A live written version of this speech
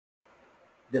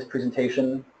This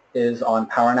presentation is on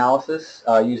power analysis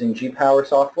using G-Power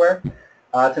software.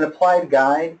 It's an applied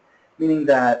guide, meaning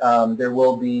that there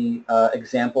will be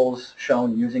examples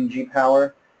shown using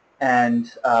G-Power, and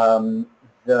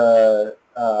the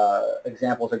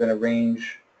examples are going to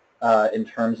range in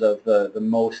terms of the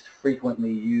most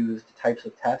frequently used types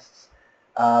of tests.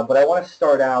 But I want to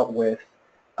start out with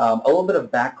a little bit of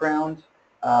background,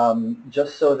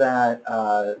 just so that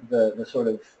the sort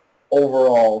of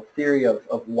overall theory of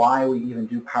why we even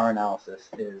do power analysis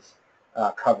is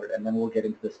covered, and then we'll get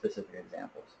into the specific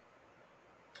examples.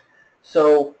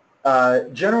 So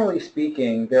generally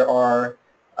speaking, there are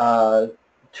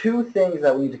two things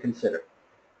that we need to consider.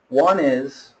 One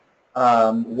is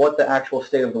what the actual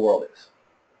state of the world is.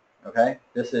 Okay,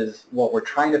 this is what we're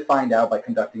trying to find out by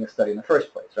conducting a study in the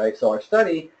first place, right? So our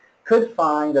study could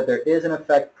find that there is an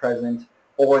effect present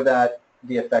or that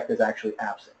the effect is actually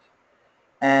absent.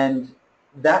 And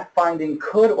that finding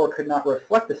could or could not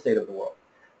reflect the state of the world.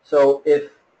 So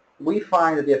if we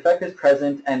find that the effect is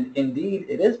present, and indeed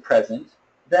it is present,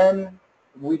 then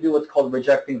we do what's called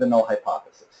rejecting the null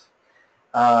hypothesis.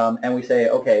 And we say,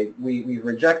 okay, we've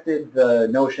rejected the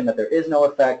notion that there is no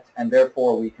effect, and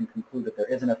therefore we can conclude that there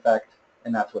is an effect,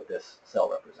 and that's what this cell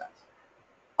represents.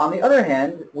 On the other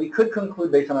hand, we could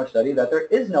conclude based on our study that there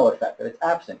is no effect, that it's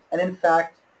absent. And in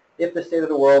fact, if the state of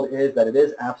the world is that it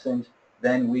is absent,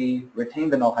 then we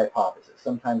retain the null hypothesis.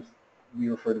 Sometimes we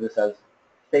refer to this as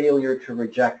failure to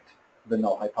reject the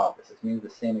null hypothesis. It means the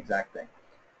same exact thing.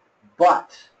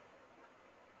 But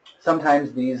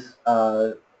sometimes these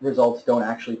results don't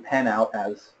actually pan out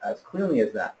as cleanly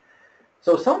as that.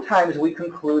 So sometimes we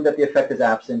conclude that the effect is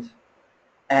absent,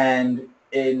 and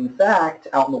in fact,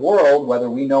 out in the world, whether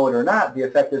we know it or not, the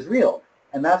effect is real.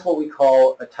 And that's what we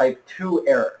call a type 2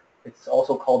 error. It's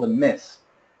also called a miss,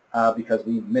 because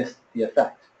we missed the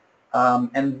effect.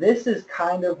 And this is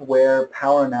kind of where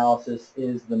power analysis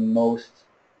is the most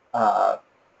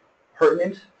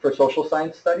pertinent for social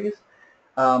science studies,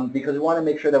 because we want to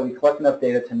make sure that we collect enough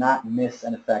data to not miss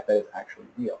an effect that is actually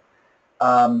real.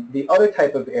 The other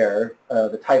type of error,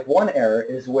 the type 1 error,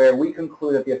 is where we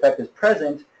conclude that the effect is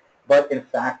present, but in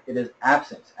fact it is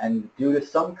absent. And due to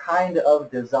some kind of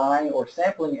design or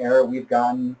sampling error, we've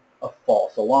gotten a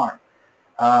false alarm.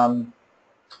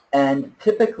 And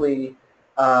typically,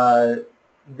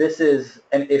 this is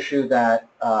an issue that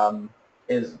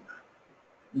is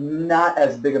not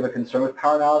as big of a concern with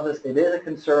power analysis. It is a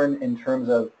concern in terms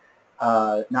of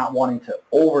not wanting to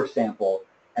oversample,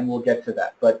 and we'll get to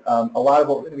that. But a lot of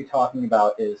what we're going to be talking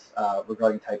about is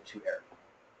regarding type 2 error.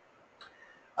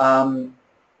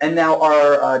 And now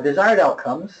our desired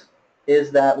outcomes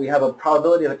is that we have a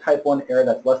probability of a type 1 error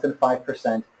that's less than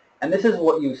 5%. And this is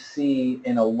what you see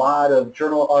in a lot of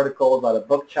journal articles, a lot of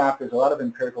book chapters, a lot of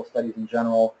empirical studies in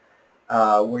general,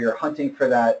 where you're hunting for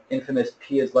that infamous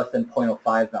p is less than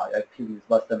 0.05 value, p is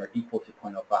less than or equal to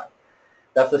 0.05.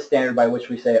 That's the standard by which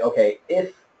we say, okay,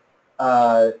 if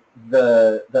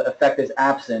the effect is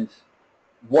absent,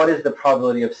 what is the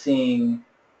probability of seeing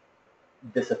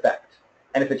this effect?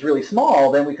 And if it's really small,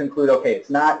 then we conclude, okay, it's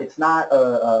not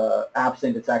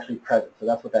absent, it's actually present. So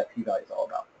that's what that p-value is all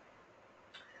about.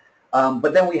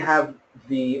 But then we have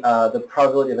the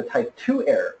probability of a type 2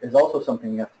 error is also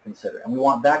something we have to consider, and we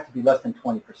want that to be less than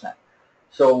 20%.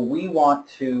 So we want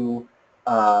to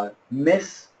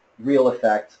miss real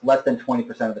effects less than 20%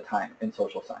 of the time in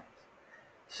social science.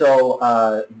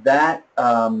 So that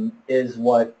is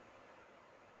what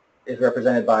is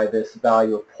represented by this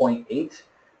value of 0.8.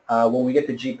 When we get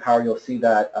to G-Power, you'll see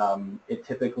that it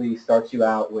typically starts you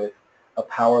out with a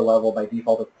power level by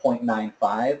default of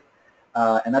 0.95.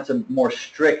 And that's a more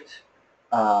strict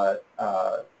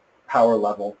power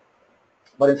level.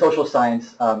 But in social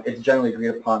science, it's generally agreed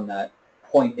upon that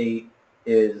 0.8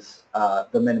 is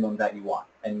the minimum that you want,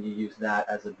 and you use that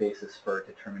as a basis for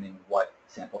determining what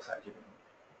sample size you're going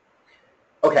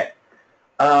to need. Okay.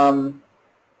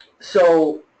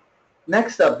 So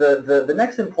next up, the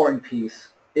next important piece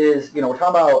is, we're talking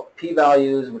about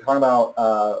p-values. We're talking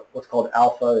about what's called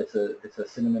alpha. It's a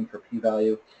synonym for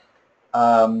p-value.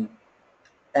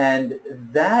 And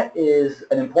that is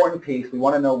an important piece. We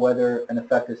want to know whether an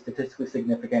effect is statistically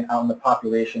significant out in the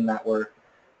population that we're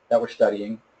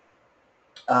studying.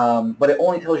 But it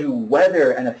only tells you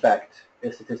whether an effect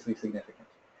is statistically significant.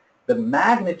 The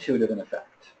magnitude of an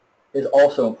effect is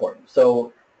also important.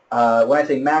 So when I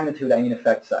say magnitude, I mean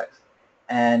effect size.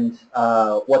 And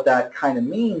what that kind of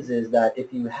means is that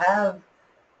if you have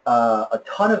a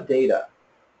ton of data,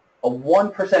 a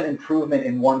 1% improvement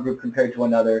in one group compared to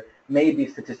another may be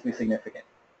statistically significant.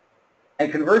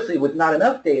 And conversely, with not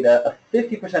enough data, a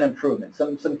 50% improvement,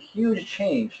 some huge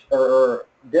change or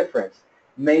difference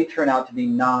may turn out to be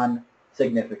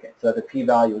non-significant, so that the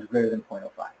p-value is greater than 0.05.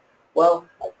 Well,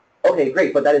 okay,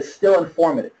 great, but that is still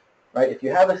informative, right? If you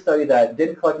have a study that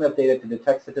didn't collect enough data to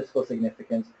detect statistical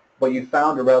significance, but you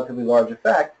found a relatively large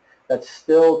effect, that's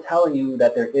still telling you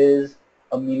that there is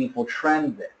a meaningful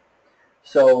trend there.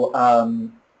 So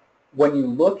when you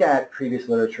look at previous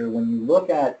literature, when you look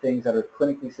at things that are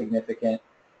clinically significant,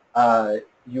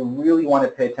 you really want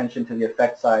to pay attention to the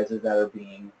effect sizes that are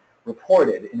being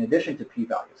reported in addition to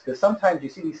p-values. Because sometimes you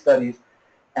see these studies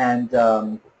and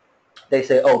they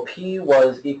say, oh, p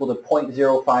was equal to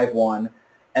 0.051,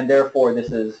 and therefore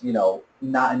this is,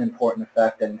 not an important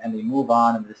effect, and they move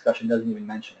on and the discussion doesn't even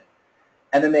mention it.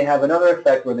 And then they have another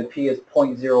effect where the p is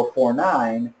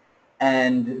 0.049,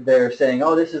 and they're saying,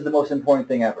 oh, this is the most important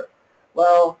thing ever.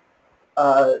 Well,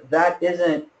 that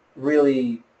isn't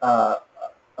really a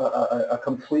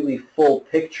completely full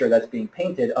picture that's being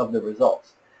painted of the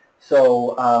results.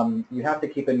 So you have to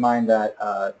keep in mind that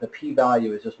the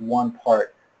p-value is just one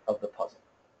part of the puzzle.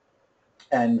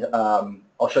 And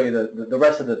I'll show you the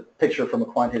rest of the picture from a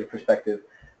quantitative perspective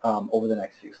over the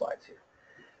next few slides here.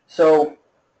 So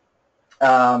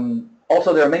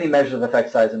also there are many measures of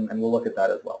effect size, and we'll look at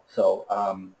that as well. So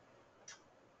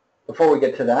before we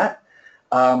get to that,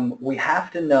 we have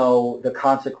to know the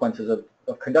consequences of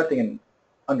conducting an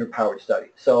underpowered study.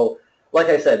 So like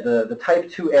I said, the type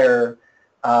 2 error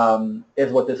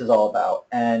is what this is all about.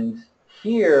 And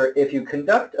here, if you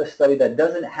conduct a study that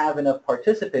doesn't have enough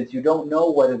participants, you don't know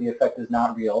whether the effect is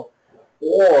not real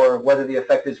or whether the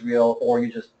effect is real, or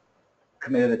you just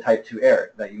committed a type 2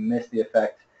 error, that you missed the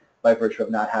effect by virtue of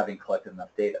not having collected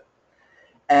enough data.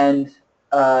 And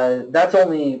that's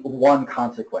only one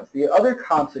consequence. The other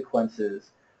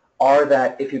consequences are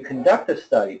that if you conduct a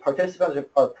study, participants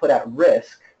are put at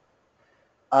risk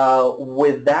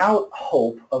without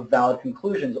hope of valid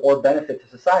conclusions or benefit to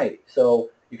society.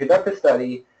 So you conduct a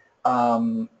study,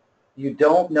 you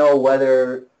don't know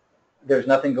whether there's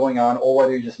nothing going on or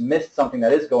whether you just missed something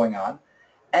that is going on.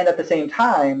 And at the same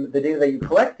time, the data that you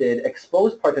collected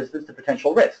exposed participants to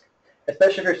potential risk,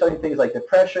 especially if you're studying things like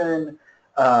depression,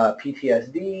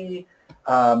 PTSD,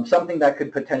 something that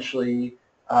could potentially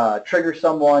trigger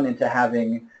someone into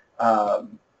having,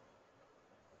 an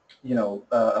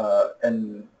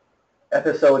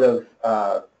episode of,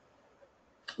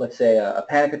 let's say, a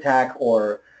panic attack,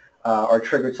 or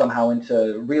triggered somehow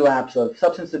into relapse of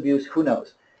substance abuse. Who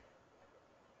knows?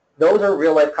 Those are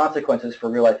real-life consequences for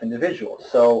real-life individuals.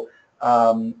 So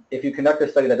if you conduct a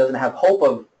study that doesn't have hope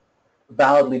of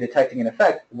validly detecting an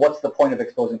effect, what's the point of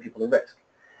exposing people to risk?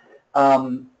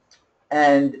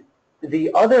 And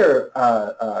the other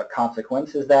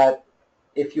consequence is that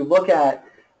if you look at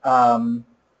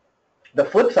the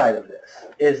flip side of this,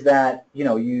 is that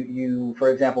you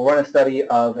for example, run a study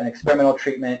of an experimental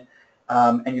treatment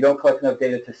and you don't collect enough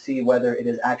data to see whether it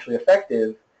is actually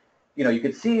effective. You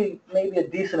could see maybe a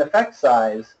decent effect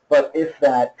size, but if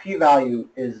that p-value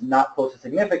is not close to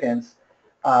significance,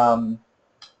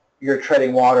 you're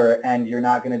treading water, and you're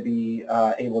not going to be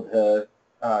able to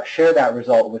share that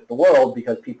result with the world,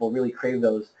 because people really crave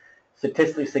those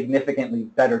statistically significantly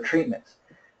better treatments.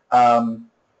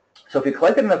 So if you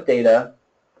collected enough data,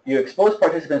 you expose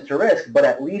participants to risk, but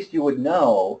at least you would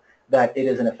know that it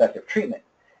is an effective treatment.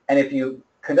 And if you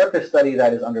conduct a study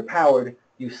that is underpowered,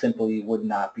 you simply would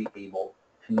not be able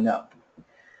to know.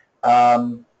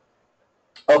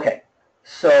 Okay,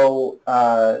 so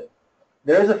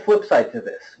there is a flip side to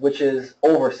this, which is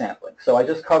oversampling. So I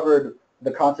just covered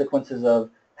the consequences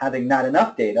of having not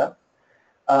enough data.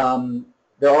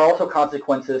 There are also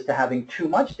consequences to having too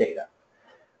much data.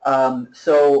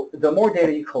 So the more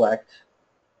data you collect,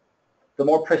 the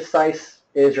more precise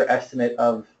is your estimate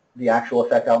of the actual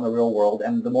effect out in the real world,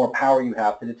 and the more power you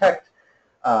have to detect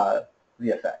the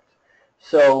effect.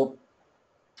 So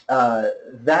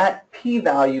that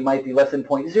p-value might be less than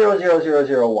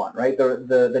 0.00001, right?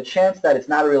 The chance that it's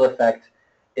not a real effect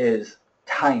is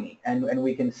tiny, and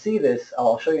we can see this.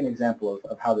 I'll show you an example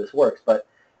of how this works, but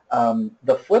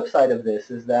the flip side of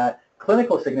this is that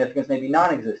clinical significance may be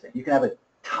non-existent. You can have a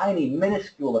tiny,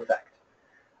 minuscule effect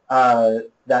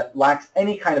that lacks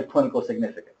any kind of clinical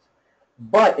significance,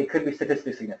 but it could be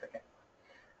statistically significant.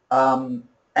 And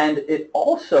it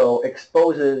also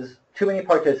exposes too many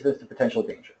participants to potential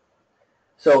danger.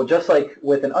 So just like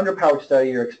with an underpowered study,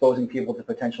 you're exposing people to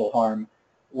potential harm.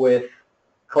 With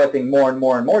collecting more and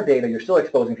more and more data, you're still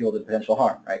exposing people to potential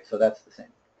harm, right? So that's the same.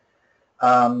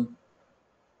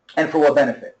 And for what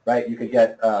benefit, right? You could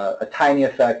get a tiny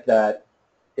effect that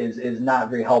is not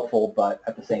very helpful, but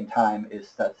at the same time is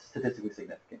statistically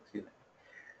significant. Excuse me.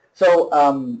 So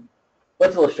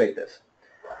let's illustrate this.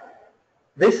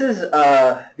 This is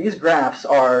these graphs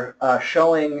are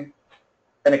showing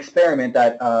an experiment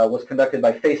that was conducted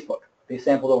by Facebook. They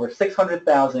sampled over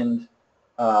 600,000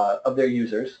 of their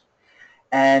users,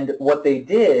 and what they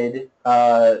did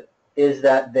is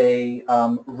that they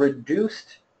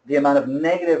reduced the amount of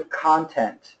negative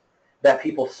content that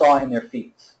people saw in their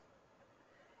feeds.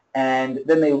 And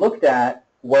then they looked at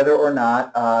whether or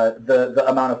not the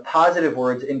amount of positive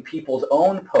words in people's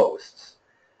own posts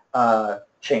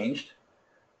changed,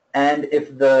 and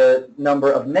if the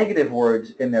number of negative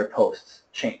words in their posts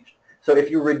changed. So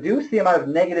if you reduce the amount of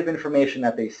negative information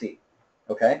that they see,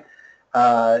 okay,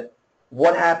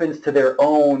 what happens to their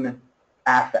own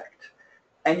affect?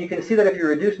 And you can see that if you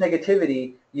reduce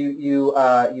negativity, you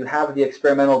have the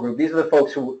experimental group. These are the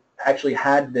folks who actually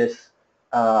had this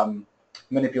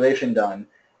manipulation done,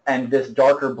 and this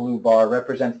darker blue bar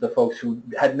represents the folks who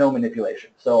had no manipulation.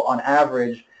 So on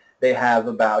average, they have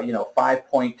about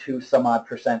 5.2 some odd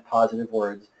 % positive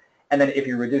words, and then if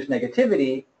you reduce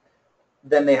negativity,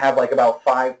 then they have like about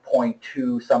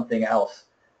 5.2 something else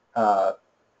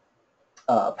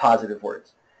positive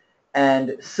words.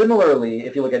 And similarly,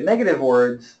 if you look at negative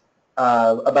words,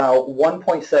 about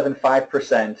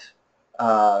 1.75%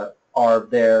 are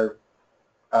there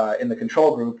in the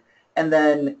control group. And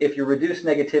then if you reduce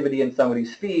negativity in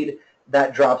somebody's feed,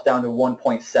 that drops down to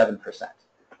 1.7%.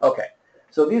 Okay,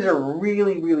 so these are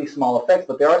really, really small effects,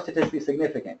 but they are statistically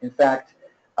significant. In fact,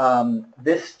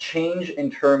 this change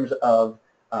in terms of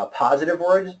positive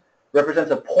words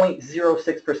represents a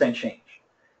 0.06% change.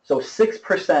 So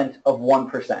 6% of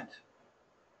 1%.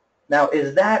 Now,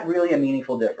 is that really a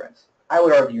meaningful difference? I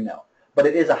would argue no. But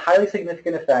it is a highly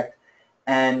significant effect,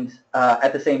 and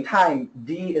at the same time,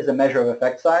 D is a measure of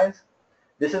effect size.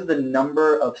 This is the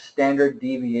number of standard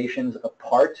deviations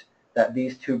apart that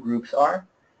these two groups are,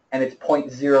 and it's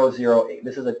 0.008.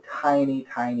 This is a tiny,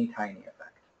 tiny, tiny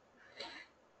effect.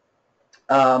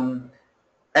 And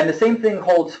the same thing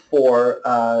holds for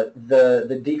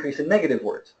the decrease in negative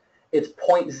words. It's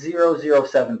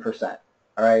 0.007%.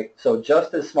 All right, so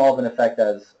just as small of an effect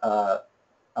as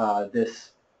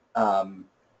this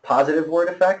positive word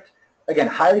effect. Again,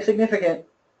 highly significant,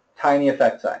 tiny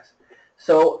effect size.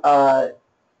 So,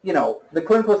 the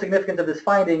clinical significance of this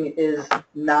finding is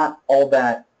not all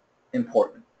that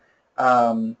important.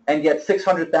 And yet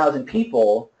 600,000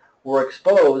 people were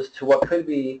exposed to what could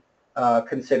be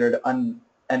considered an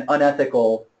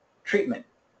unethical treatment.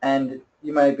 And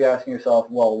you might be asking yourself,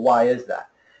 well, why is that?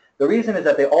 The reason is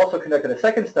that they also conducted a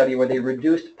second study where they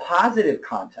reduced positive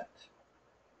content.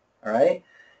 All right?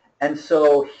 And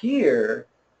so here,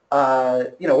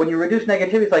 when you reduce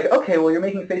negativity, it's like, okay, well, you're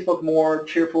making Facebook more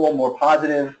cheerful, more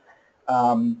positive,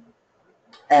 and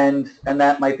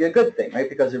that might be a good thing, right?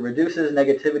 Because it reduces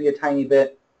negativity a tiny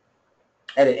bit,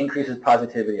 and it increases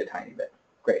positivity a tiny bit.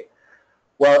 Great.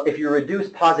 Well, if you reduce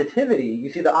positivity,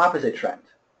 you see the opposite trend,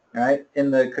 right? In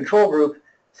the control group,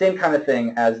 same kind of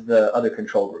thing as the other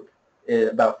control group,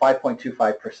 about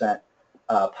 5.25%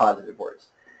 positive words.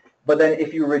 But then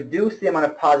if you reduce the amount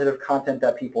of positive content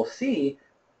that people see,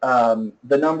 the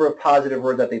number of positive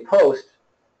words that they post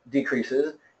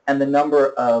decreases, and the number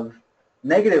of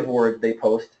negative words they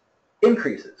post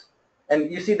increases.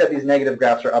 And you see that these negative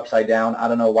graphs are upside down. I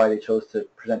don't know why they chose to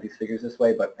present these figures this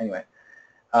way, but anyway.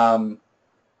 The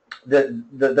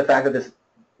fact that this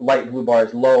light blue bar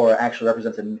is lower actually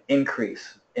represents an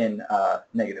increase in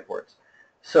negative words.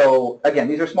 So again,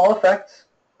 these are small effects,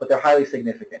 but they're highly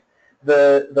significant.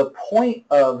 The point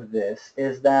of this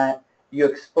is that you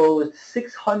exposed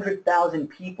 600,000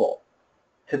 people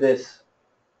to this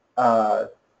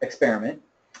experiment,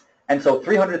 and so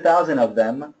 300,000 of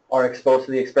them are exposed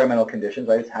to the experimental conditions,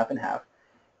 right? It's half and half.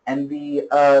 And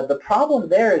the problem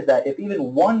there is that if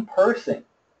even one person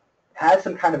has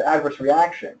some kind of adverse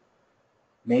reaction,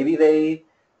 maybe they,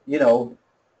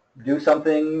 do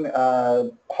something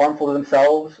harmful to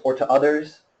themselves or to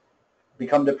others,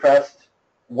 become depressed,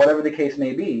 whatever the case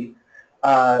may be,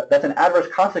 that's an adverse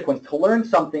consequence to learn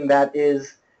something that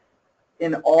is,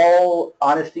 in all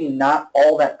honesty, not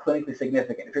all that clinically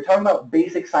significant. If you're talking about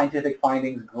basic scientific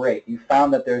findings, great. You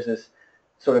found that there's this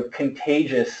sort of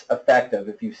contagious effect of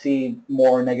if you see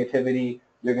more negativity,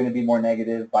 you're going to be more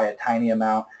negative by a tiny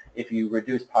amount. If you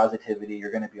reduce positivity,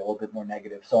 you're going to be a little bit more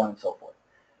negative, so on and so forth.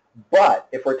 But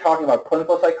if we're talking about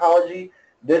clinical psychology,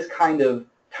 this kind of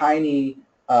tiny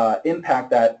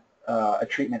impact that a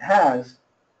treatment has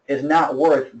is not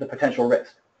worth the potential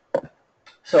risk.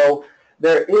 So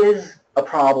there is a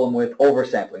problem with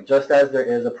oversampling, just as there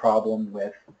is a problem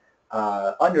with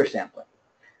undersampling.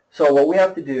 So what we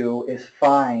have to do is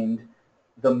find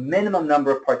the minimum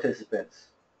number of participants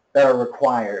that are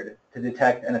required to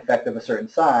detect an effect of a certain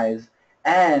size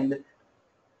and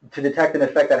to detect an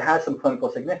effect that has some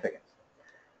clinical significance.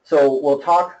 So we'll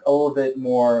talk a little bit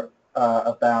more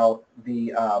about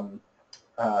the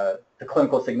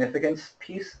clinical significance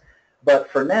piece, but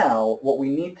for now, what we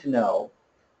need to know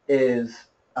is,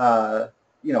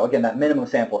 again, that minimum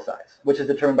sample size, which is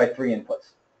determined by 3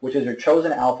 inputs, which is your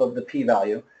chosen alpha, the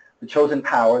p-value, the chosen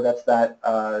power, that's that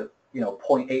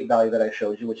 0.8 value that I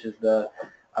showed you, which is the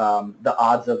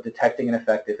odds of detecting an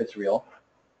effect if it's real,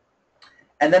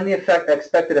 and then the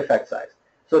expected effect size.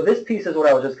 So this piece is what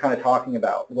I was just kind of talking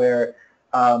about, where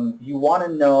you want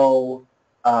to know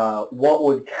what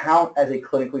would count as a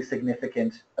clinically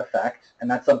significant effect, and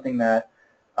that's something that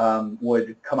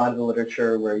would come out of the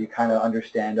literature where you kind of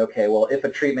understand, okay, well, if a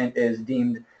treatment is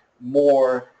deemed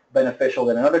more beneficial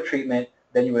than another treatment,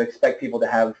 then you would expect people to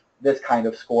have this kind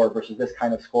of score versus this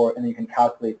kind of score, and then you can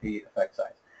calculate the effect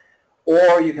size.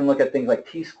 Or you can look at things like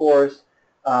t-scores,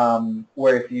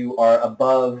 where if you are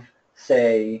above,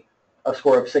 say, a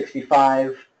score of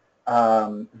 65,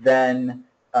 then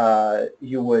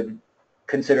you would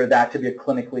consider that to be a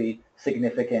clinically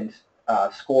significant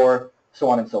score, so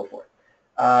on and so forth.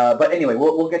 But anyway,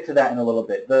 we'll get to that in a little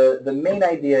bit. The main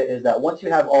idea is that once you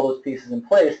have all those pieces in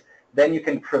place, then you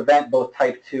can prevent both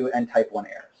type 2 and type 1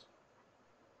 errors.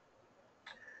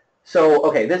 So,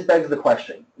 okay, this begs the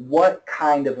question, what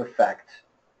kind of effect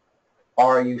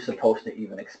are you supposed to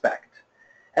even expect?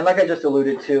 And like I just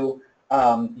alluded to,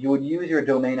 you would use your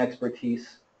domain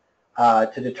expertise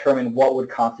to determine what would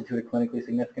constitute a clinically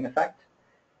significant effect.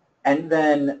 And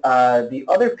then the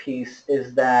other piece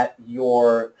is that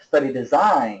your study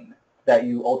design that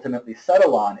you ultimately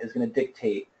settle on is going to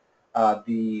dictate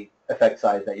the effect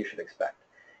size that you should expect.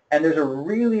 And there's a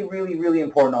really, really, really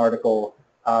important article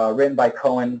written by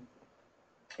Cohen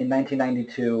in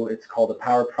 1992. It's called The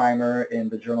Power Primer in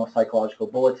the Journal of Psychological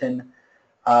Bulletin.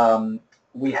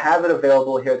 We have it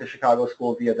available here at the Chicago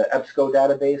School via the EBSCO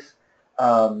database.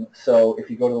 So if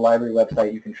you go to the library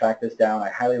website, you can track this down. I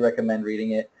highly recommend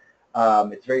reading it.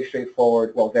 It's very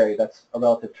straightforward. Well, very, that's a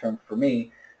relative term for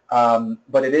me.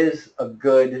 But it is a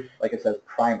good, like it says,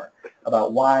 primer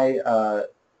about why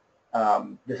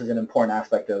this is an important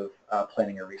aspect of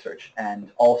planning your research,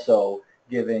 and also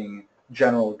giving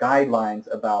general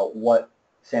guidelines about what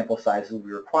sample sizes will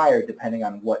be required depending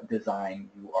on what design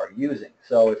you are using.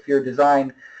 So if your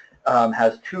design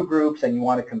has 2 groups and you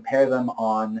want to compare them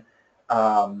on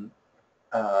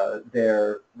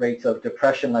their rates of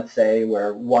depression, let's say,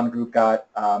 where one group got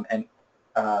a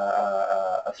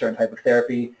certain type of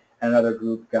therapy and another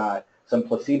group got some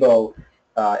placebo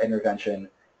intervention,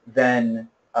 then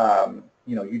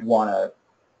you'd want to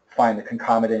find the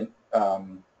concomitant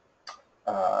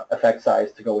effect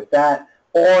size to go with that.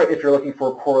 Or if you're looking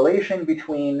for a correlation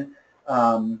between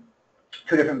 2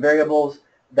 different variables,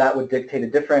 that would dictate a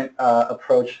different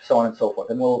approach, so on and so forth.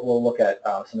 And we'll look at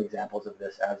some examples of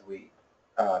this as we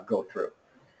go through.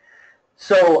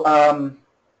 So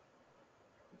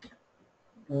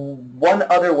one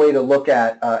other way to look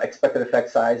at expected effect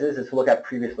sizes is to look at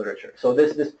previous literature. So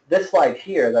this slide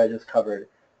here that I just covered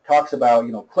talks about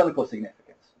clinical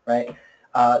significance, right?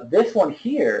 This one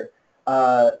here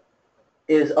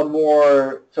is a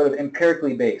more sort of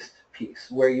empirically based piece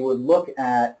where you would look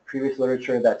at previous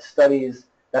literature that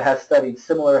has studied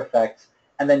similar effects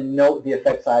and then note the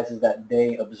effect sizes that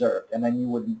they observed. And then you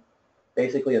would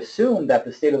basically assume that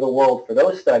the state of the world for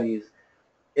those studies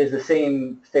is the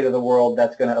same state of the world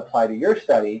that's going to apply to your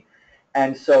study.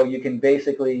 And so you can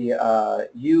basically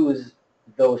use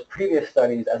those previous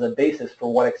studies as a basis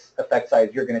for what effect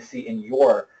size you're going to see in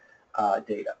your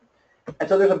data. And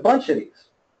so there's a bunch of these.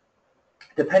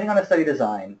 Depending on the study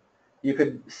design, you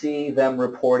could see them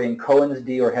reporting Cohen's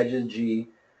D or Hedges G,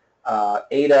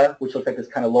 eta, which looks like this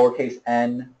kind of lowercase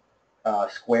n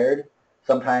squared.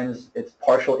 Sometimes it's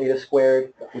partial eta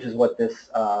squared, which is what this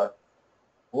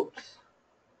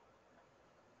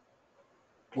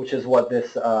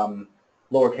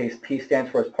lowercase p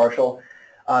stands for, as partial.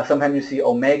 Sometimes you see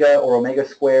omega or omega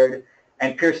squared,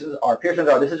 and Pearson's R. Pearson's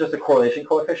R, this is just a correlation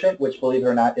coefficient, which, believe it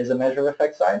or not, is a measure of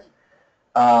effect size.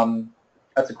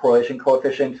 That's a correlation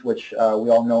coefficient, which we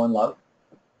all know and love.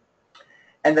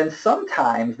 And then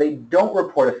sometimes they don't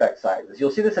report effect sizes.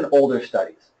 You'll see this in older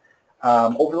studies.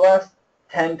 Over the last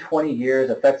 10, 20 years,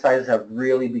 effect sizes have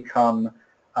really become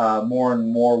more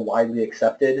and more widely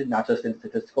accepted, not just in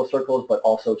statistical circles, but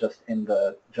also just in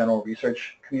the general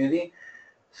research community.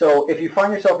 So if you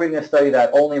find yourself reading a study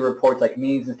that only reports like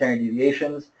means and standard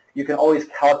deviations, you can always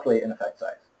calculate an effect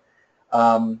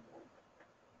size.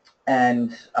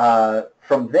 And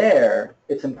from there,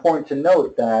 it's important to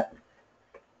note that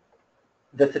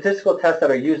the statistical tests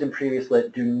that are used in previous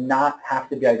lit do not have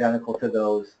to be identical to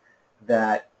those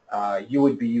that you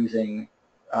would be using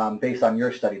based on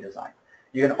your study design.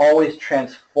 You can always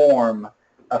transform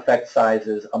effect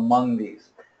sizes among these.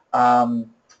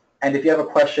 And if you have a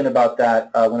question about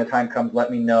that, when the time comes,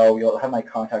 let me know. You'll have my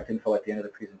contact info at the end of the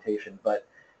presentation. But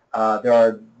there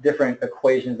are different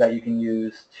equations that you can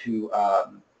use to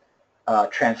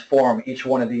transform each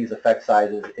one of these effect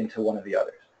sizes into one of the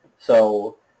others.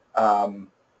 So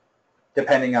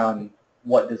depending on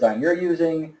what design you're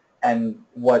using and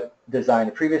what design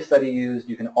the previous study used,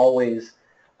 you can always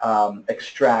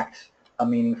extract a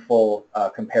meaningful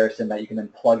comparison that you can then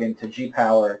plug into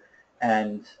G-Power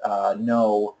and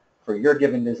know for your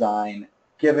given design,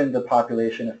 given the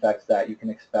population effects that you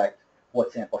can expect,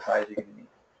 what sample size you're going to need.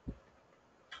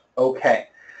 Okay,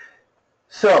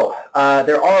 so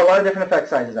there are a lot of different effect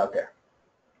sizes out there.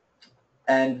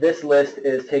 And this list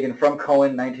is taken from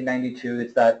Cohen, 1992.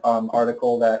 It's that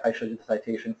article that I showed you the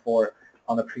citation for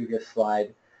on the previous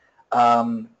slide.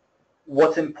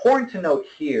 What's important to note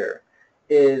here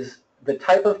is the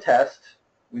type of test.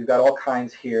 We've got all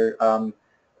kinds here.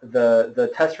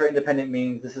 The test for independent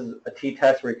means, this is a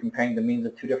t-test where you're comparing the means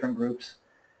of two different groups.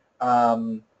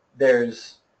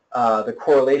 There's the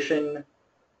correlation,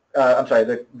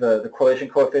 the correlation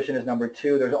coefficient is number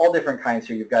 2. There's all different kinds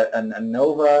here. You've got an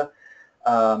ANOVA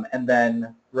and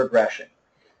then regression.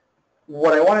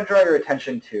 What I want to draw your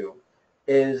attention to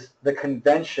is the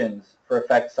conventions for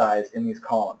effect size in these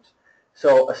columns.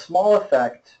 So a small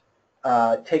effect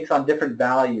takes on different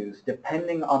values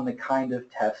depending on the kind of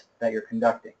test that you're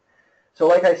conducting. So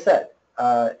like I said,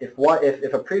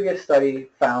 if a previous study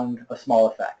found a small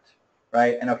effect,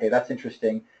 right, and okay, that's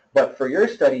interesting, but for your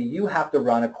study, you have to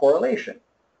run a correlation.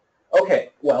 Okay,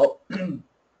 well,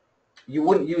 you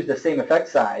wouldn't use the same effect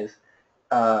size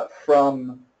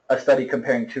from a study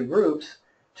comparing two groups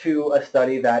to a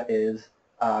study that is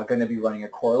going to be running a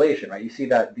correlation, right? You see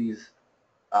that these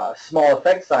small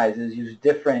effect sizes use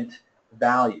different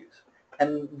values.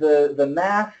 And the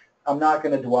math I'm not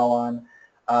going to dwell on.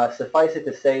 Suffice it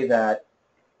to say that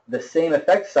the same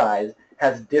effect size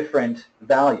has different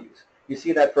values. You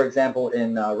see that, for example,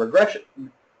 in regression,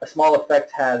 a small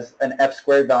effect has an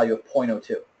f-squared value of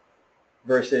 0.02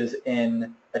 versus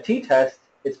in a t-test,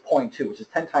 it's 0.2, which is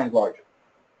 10 times larger.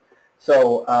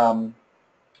 So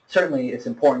certainly it's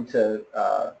important to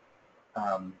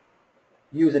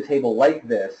use a table like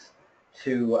this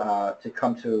to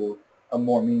come to a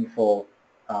more meaningful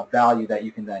value that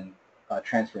you can then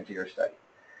transfer into your study.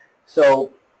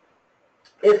 So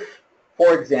if,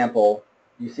 for example,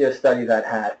 you see a study that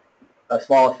had a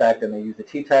small effect and they used a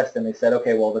t-test and they said,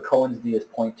 okay, well, the Cohen's d is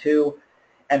 0.2,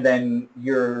 and then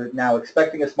you're now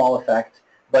expecting a small effect,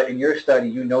 but in your study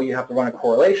you know you have to run a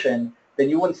correlation, then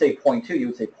you wouldn't say 0.2, you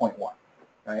would say 0.1,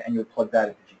 right? And you would plug that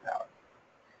into G-Power.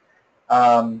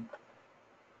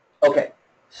 Okay,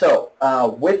 so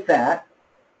with that,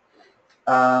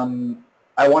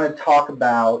 I want to talk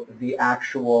about the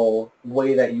actual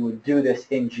way that you would do this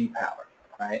in G-Power,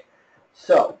 right?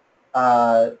 So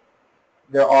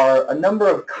there are a number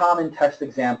of common test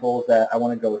examples that I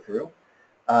want to go through,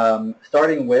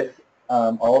 starting with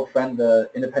our old friend, the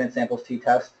independent samples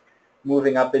t-test,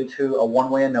 moving up into a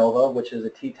one-way ANOVA, which is a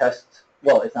t-test.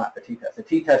 Well, it's not a t-test. A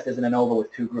t-test is an ANOVA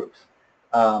with two groups.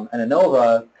 An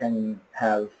ANOVA can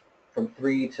have from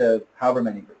 3 to however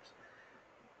many groups.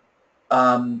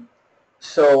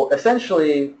 So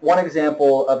essentially, one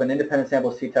example of an independent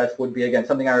samples t-test would be, again,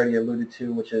 something I already alluded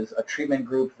to, which is a treatment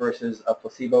group versus a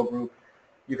placebo group.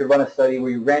 You could run a study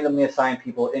where you randomly assign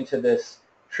people into this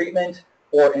treatment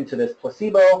or into this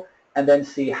placebo and then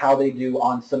see how they do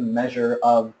on some measure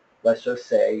of, let's just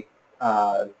say,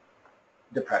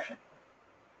 depression.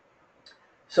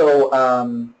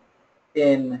 So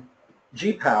in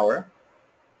G-Power,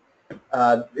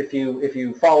 if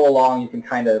you follow along, you can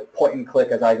kind of point and click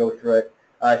as I go through it.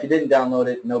 If you didn't download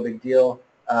it, no big deal,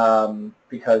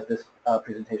 because this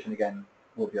presentation, again,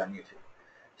 will be on YouTube.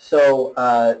 So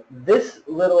this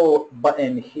little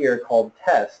button here called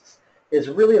Tests is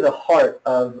really the heart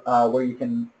of where you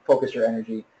can focus your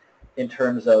energy in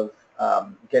terms of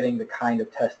getting the kind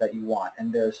of test that you want.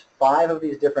 And there's 5 of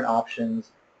these different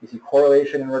options. You see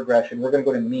correlation and regression. We're going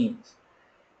to go to means.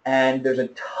 And there's a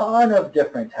ton of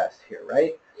different tests here,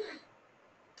 right?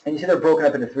 And you see they're broken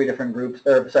up into 4 different groups.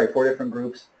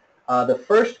 The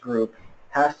first group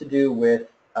has to do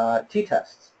with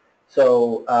t-tests.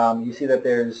 So you see that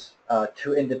there's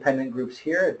 2 independent groups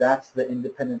here. That's the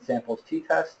independent samples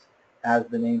t-test, as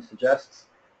the name suggests.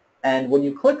 And when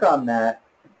you click on that,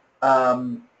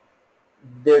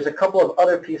 there's a couple of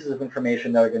other pieces of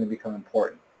information that are going to become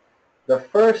important. The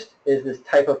first is this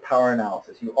type of power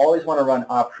analysis. You always want to run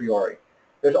a priori.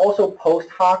 There's also post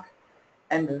hoc,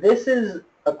 and this is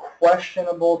a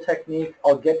questionable technique.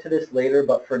 I'll get to this later,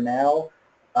 but for now,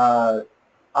 a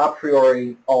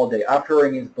priori all day. A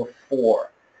priori means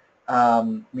before,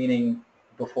 meaning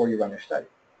before you run your study.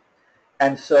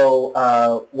 And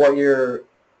so what you're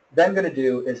then going to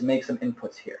do is make some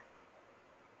inputs here.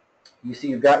 You see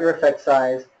you've got your effect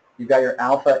size, you've got your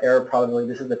alpha error probability,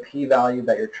 this is the p-value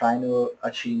that you're trying to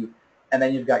achieve, and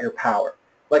then you've got your power.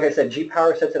 Like I said,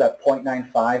 G-power sets it at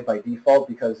 0.95 by default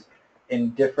because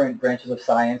in different branches of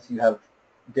science you have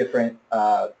different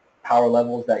power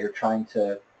levels that you're trying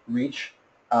to reach.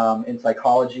 In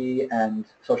psychology and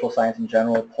social science in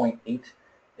general, 0.8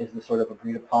 is the sort of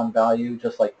agreed upon value,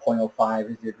 just like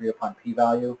 0.05 is the agreed upon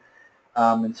p-value.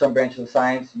 In some branches of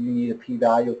science, you need a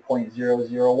p-value of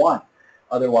 0.001.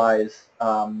 Otherwise,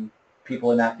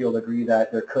 people in that field agree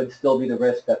that there could still be the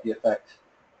risk that the effect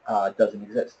doesn't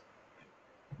exist.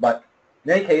 But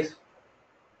in any case,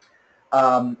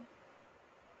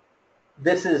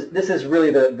 this is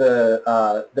really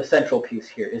the central piece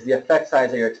here, is the effect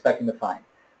size that you're expecting to find.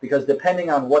 Because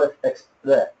depending on what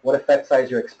effect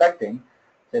size you're expecting,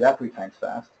 say that 3 times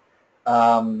fast,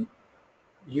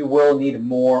 you will need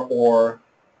more or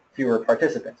fewer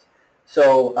participants.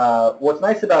 So what's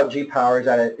nice about G-power is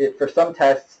that for some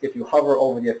tests, if you hover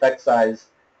over the effect size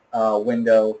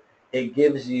window, it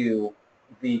gives you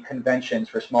the conventions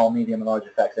for small, medium, and large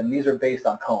effects. And these are based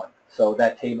on Cohen. So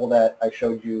that table that I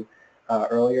showed you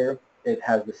earlier, it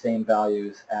has the same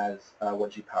values as what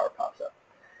G-power pops up.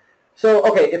 So,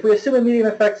 okay, if we assume a medium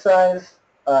effect size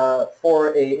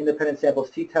for a independent samples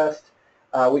t-test,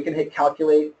 we can hit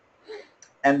calculate.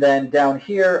 And then down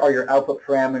here are your output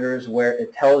parameters where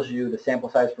it tells you the sample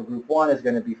size for group 1 is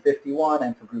going to be 51,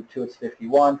 and for group 2 it's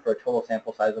 51 for a total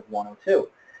sample size of 102.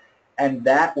 And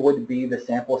that would be the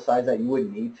sample size that you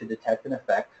would need to detect an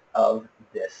effect of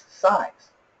this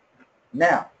size.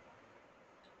 Now,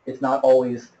 it's not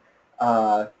always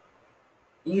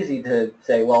easy to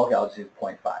say, well, okay, I'll just use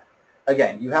 0.5.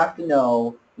 Again, you have to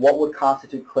know what would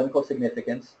constitute clinical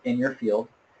significance in your field.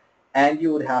 And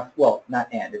you would have, well, not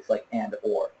and, it's like and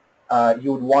or.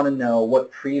 You would want to know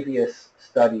what previous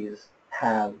studies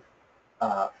have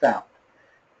found.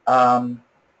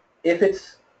 If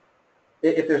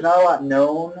there's not a lot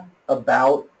known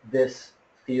about this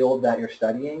field that you're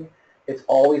studying, it's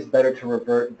always better to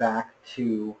revert back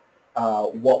to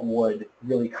what would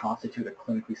really constitute a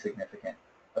clinically significant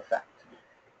effect.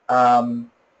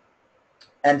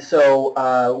 And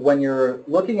so when you're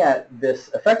looking at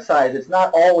this effect size, it's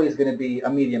not always going to be a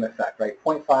medium effect, right?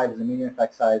 0.5 is a medium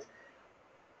effect size.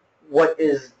 What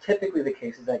is typically the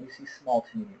case is that you see small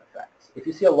to medium effects. If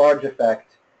you see a large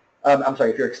effect,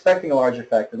 if you're expecting a large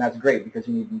effect, then that's great because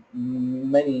you need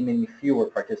many, many fewer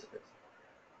participants.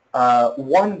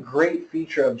 One great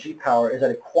feature of G-power is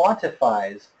that it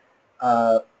quantifies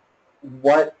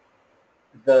what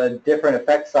the different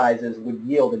effect sizes would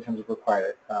yield in terms of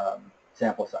required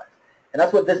sample size. And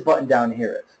that's what this button down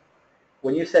here is.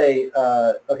 When you say,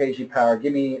 okay, G-power,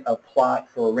 give me a plot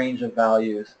for a range of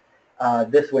values,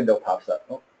 this window pops up.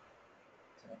 Oh.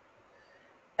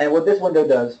 And what this window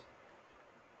does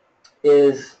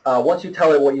is once you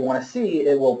tell it what you want to see,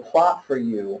 it will plot for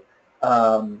you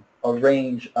a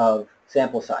range of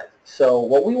sample sizes. So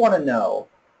what we want to know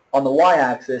on the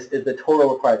y-axis is the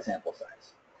total required sample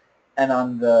size. And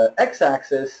on the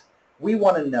x-axis, we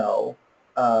want to know,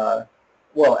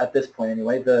 well, at this point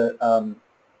anyway, the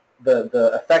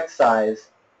effect size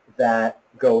that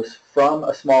goes from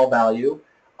a small value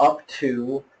up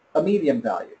to a medium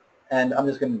value. And I'm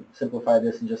just going to simplify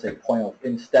this and just say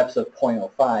in steps of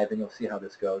 0.05, and you'll see how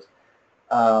this goes.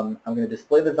 I'm going to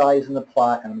display the values in the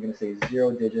plot, and I'm going to say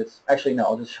 0 digits. Actually, no,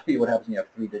 I'll just show you what happens when you have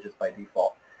 3 digits by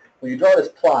default. When you draw this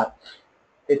plot,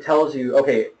 it tells you,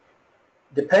 okay,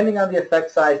 depending on the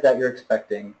effect size that you're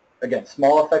expecting, again,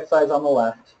 small effect size on the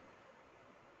left,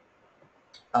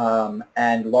 and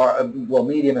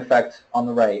medium effect on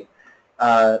the right,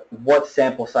 what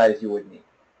sample size you would need.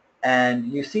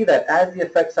 And you see that as the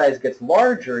effect size gets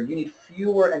larger, you need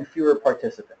fewer and fewer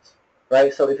participants,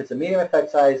 right? So if it's a medium effect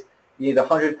size, you need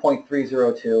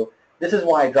 100.302. This is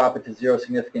why I drop it to 0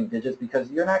 significant digits,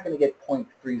 because you're not going to get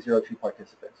 0.302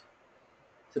 participants.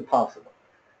 It's impossible.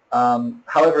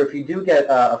 However, if you do get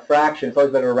a fraction, it's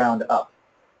always better to round up,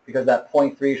 because that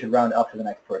 0.3 should round up to the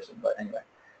next person. But anyway.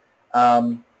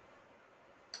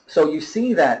 So you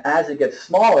see that as it gets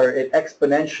smaller, it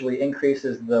exponentially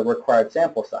increases the required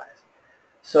sample size.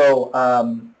 So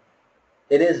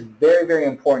it is very, very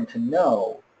important to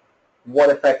know what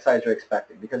effect size you're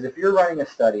expecting. Because if you're running a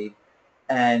study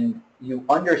and you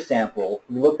undersample,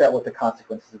 you looked at what the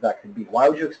consequences of that could be. Why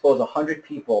would you expose 100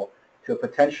 people to a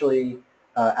potentially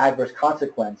adverse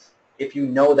consequence if you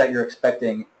know that you're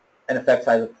expecting an effect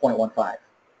size of 0.15?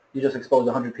 You just expose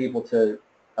 100 people to,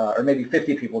 or maybe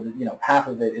 50 people, to, half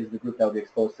of it is the group that will be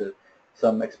exposed to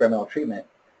some experimental treatment.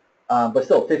 But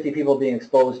still, 50 people being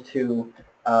exposed to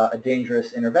a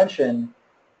dangerous intervention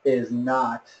is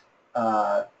not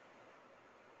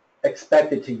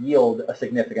expected to yield a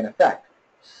significant effect.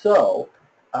 So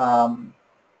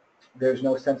there's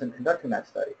no sense in conducting that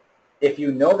study. If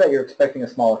you know that you're expecting a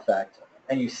small effect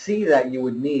and you see that you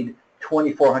would need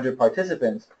 2,400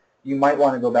 participants, you might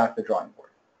want to go back to the drawing board,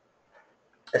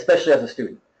 especially as a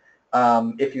student.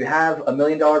 If you have $1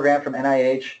 million grant from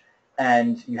NIH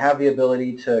and you have the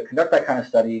ability to conduct that kind of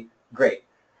study, great.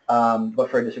 But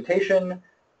for a dissertation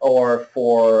or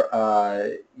for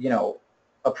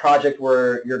a project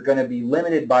where you're going to be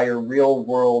limited by your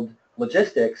real-world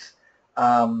logistics,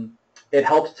 it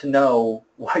helps to know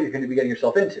what you're going to be getting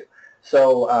yourself into.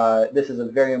 So this is a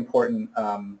very important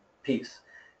piece.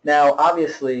 Now,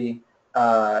 obviously,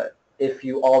 if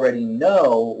you already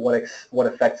know what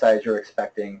effect size you're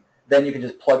expecting, then you can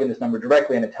just plug in this number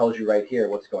directly and it tells you right here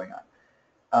what's going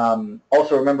on.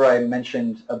 Also, remember I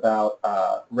mentioned about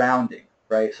rounding,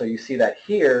 right? So you see that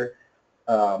here,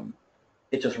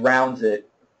 it just rounds it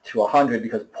to 100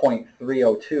 because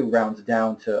 0.302 rounds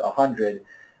down to 100.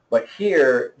 But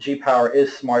here, G-Power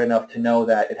is smart enough to know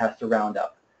that it has to round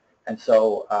up. And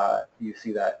so you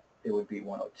see that it would be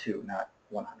 102, not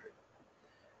 100.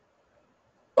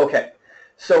 Okay,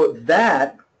 so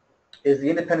that is the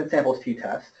independent samples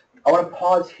t-test. I want to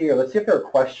pause here. Let's see if there are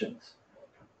questions.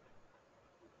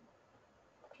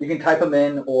 You can type them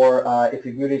in, or if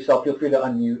you've muted yourself, feel free to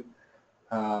unmute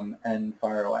and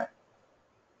fire away.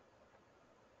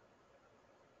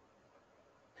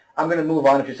 I'm going to move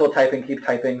on. If you're still typing, keep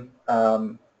typing.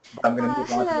 I'm going to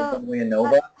move on to the Dunley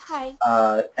ANOVA. Hi.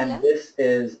 And hello? This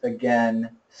is,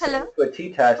 again, similar to a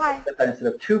t-test, except that instead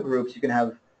of 2 groups, you can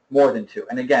have more than 2.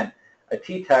 And again, a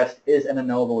t-test is an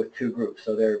ANOVA with 2 groups,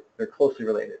 so they're closely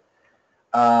related.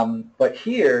 But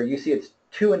here, you see it's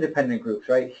 2 independent groups,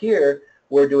 right? Here,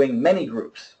 we're doing many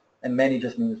groups, and many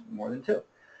just means more than 2.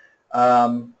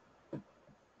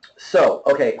 So,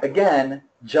 okay, again,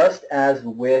 just as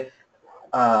with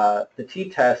the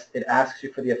t-test, it asks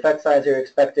you for the effect size you're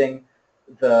expecting,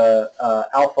 the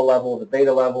alpha level, the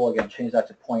beta level, again, change that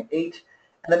to 0.8,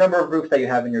 and the number of groups that you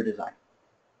have in your design.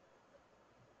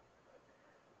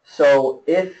 So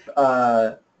if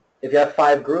you have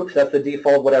 5 groups, that's the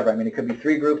default, whatever. I mean, it could be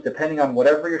 3 groups, depending on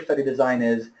whatever your study design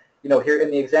is. You know, here in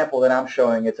the example that I'm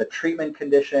showing, it's a treatment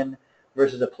condition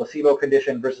versus a placebo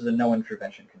condition versus a no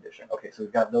intervention condition. Okay, so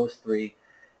we've got those 3,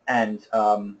 and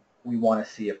we want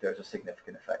to see if there's a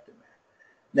significant effect in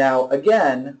there. Now,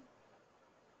 again,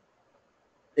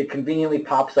 it conveniently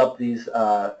pops up these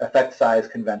effect size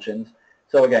conventions.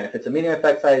 So again, if it's a medium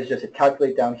effect size, just hit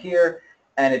calculate down here,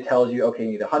 and it tells you, okay,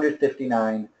 you need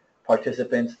 159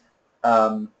 participants.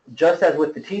 Just as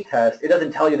with the t-test, it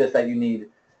doesn't tell you this that you need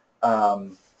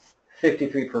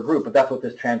 53 per group, but that's what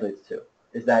this translates to,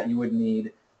 is that you would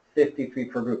need 53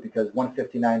 per group, because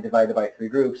 159 divided by 3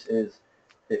 groups is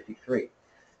 53.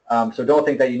 So don't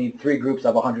think that you need 3 groups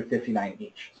of 159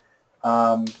 each.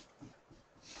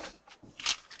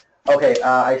 Okay,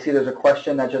 I see there's a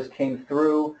question that just came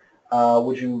through.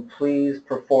 Would you please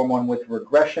perform one with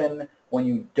regression when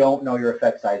you don't know your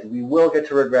effect size? We will get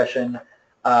to regression.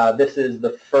 This is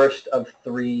the first of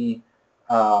 3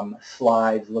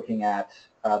 slides looking at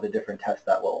the different tests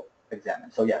that we'll examine.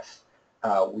 So yes,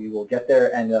 we will get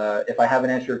there. And if I haven't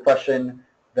answered your question,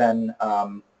 then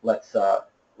let's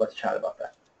chat about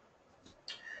that.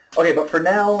 Okay, but for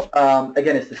now,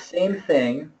 again, it's the same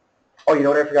thing. Oh, you know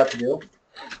what I forgot to do?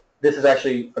 This is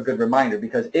actually a good reminder,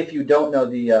 because if you don't know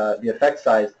the effect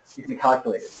size, you can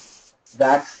calculate it.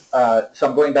 That's so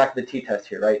I'm going back to the t-test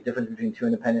here, right? Difference between 2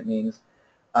 independent means.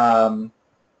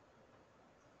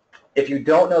 If you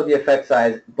don't know the effect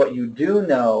size, but you do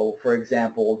know, for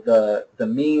example, the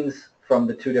means from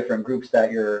the 2 different groups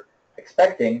that you're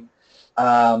expecting,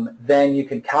 then you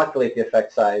can calculate the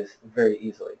effect size very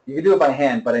easily. You can do it by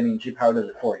hand, but I mean, G-Power does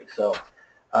it for you. So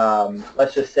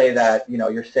let's just say that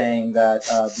you're saying that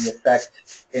the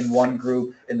effect in one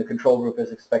group, in the control group,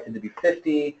 is expected to be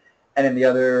 50, and in the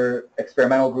other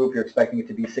experimental group, you're expecting it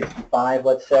to be 65.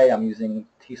 Let's say I'm using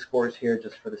t-scores here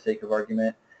just for the sake of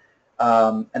argument.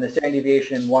 And the standard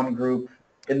deviation in one group,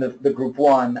 in the group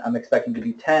 1, I'm expecting to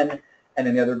be 10, and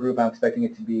in the other group, I'm expecting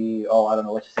it to be, oh, I don't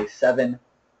know, let's just say 7.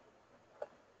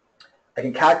 I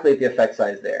can calculate the effect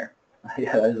size there.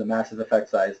 Yeah, that is a massive effect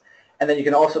size. And then you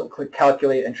can also click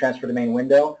calculate and transfer to main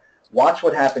window. Watch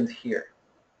what happens here,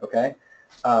 okay?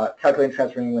 Calculate and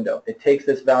transfer to main window. It takes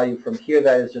this value from here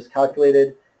that is just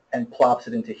calculated and plops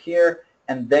it into here,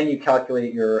 and then you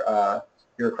calculate your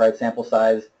required sample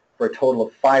size for a total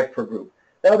of 5 per group.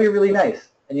 That would be really nice.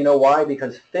 And you know why?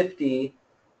 Because 50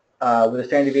 with a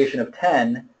standard deviation of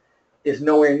 10 is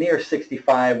nowhere near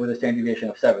 65 with a standard deviation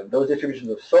of 7. Those distributions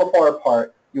are so far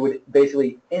apart, you would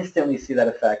basically instantly see that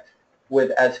effect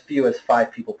with as few as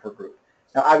 5 people per group.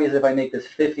 Now, obviously, if I make this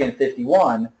 50 and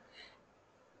 51,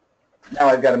 now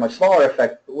I've got a much smaller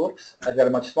effect. Whoops, I've got a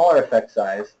much smaller effect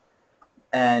size.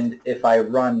 And if I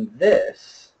run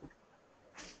this,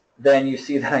 then you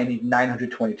see that I need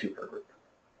 922 per group.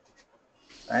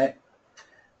 All right?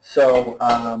 So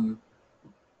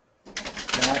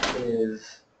that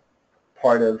is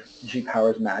part of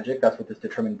G-Power's magic. That's what this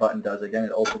determine button does. Again,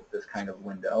 it opens this kind of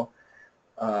window,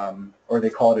 or they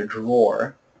call it a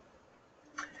drawer.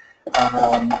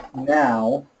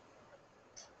 Now,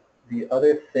 the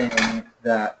other thing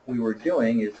that we were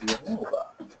doing is the ANOVA.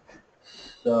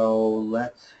 So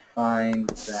let's find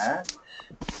that,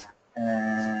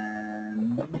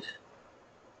 and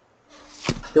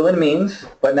still in means,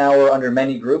 but now we're under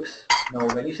many groups.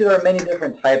 And you see there are many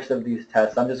different types of these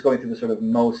tests. I'm just going through the sort of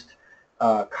most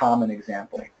common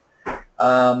example.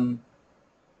 We're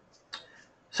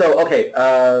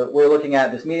looking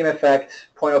at this medium effect,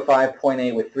 0.05,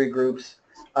 0.8 with 3 groups.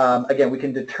 Again, we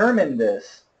can determine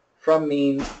this from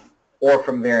mean or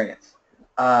from variance.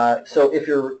 So if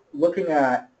you're looking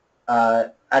at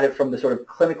it from the sort of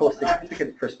clinical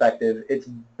significance perspective, it's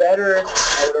better,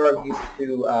 I would argue,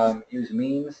 to use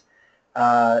means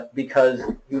because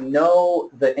you know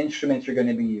the instruments you're going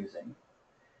to be using.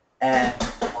 And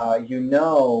you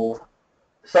know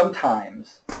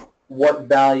sometimes what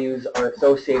values are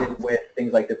associated with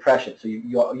things like depression. So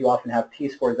you often have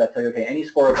T-scores that tell you, okay, any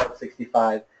score above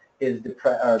 65 is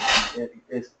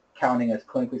counting as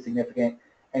clinically significant.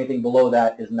 Anything below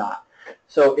that is not.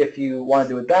 So if you want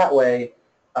to do it that way,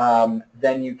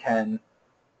 then you can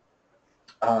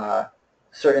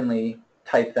certainly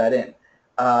type that in.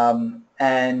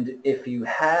 And if you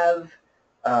have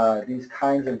these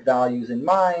kinds of values in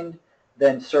mind,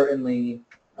 then certainly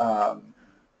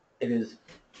it is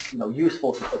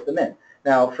useful to put them in.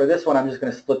 Now, for this one, I'm just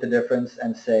going to split the difference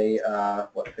and say,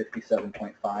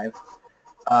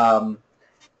 57.5.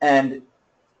 And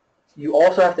you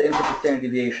also have to input the standard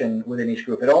deviation within each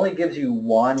group. It only gives you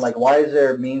one. Like, why is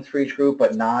there means for each group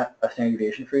but not a standard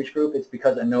deviation for each group? It's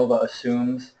because ANOVA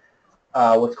assumes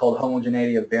what's called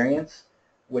homogeneity of variance,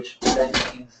 which then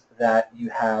means that you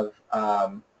have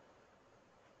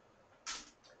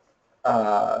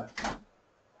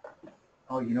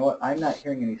oh, you know what? I'm not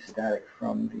hearing any static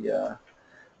from the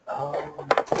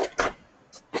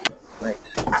right.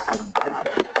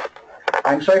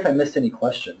 I'm sorry if I missed any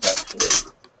questions, actually.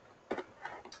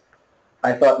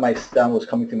 I thought my sound was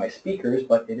coming through my speakers,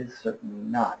 but it is certainly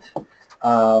not.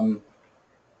 But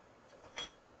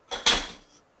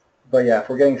yeah, if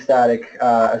we're getting static,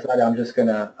 I'm just going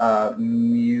to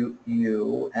mute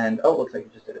you. And, oh, looks like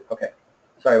you just did it. Okay.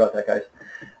 Sorry about that, guys.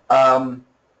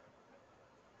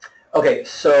 Okay,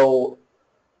 so,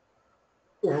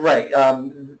 right.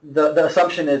 The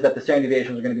assumption is that the standard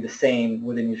deviations are going to be the same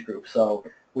within each group. So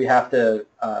we have to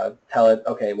tell it,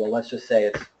 okay, well, let's just say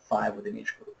it's 5 within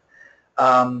each group.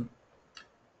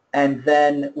 And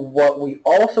then what we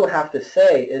also have to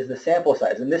say is the sample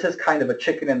size. And this is kind of a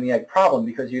chicken and the egg problem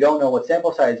because you don't know what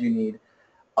sample size you need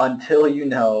until you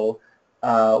know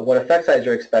what effect size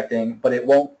you're expecting, but it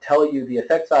won't tell you the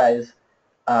effect size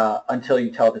until you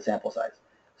tell it the sample size.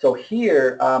 So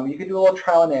here, you can do a little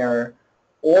trial and error,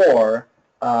 or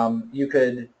you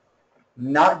could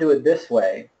not do it this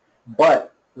way,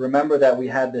 but remember that we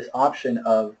had this option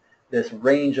of this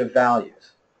range of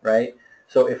values, right?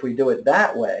 So if we do it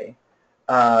that way,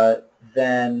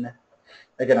 then,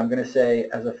 again, I'm going to say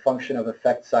as a function of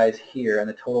effect size here and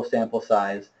the total sample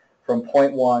size from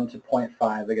 0.1 to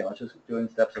 0.5, again, let's just do it in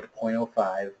steps of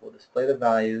 0.05. We'll display the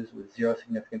values with 0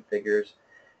 significant figures,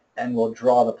 and we'll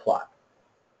draw the plot.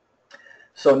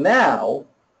 So now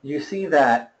you see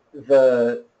that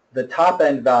the top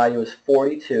end value is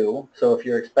 42. So if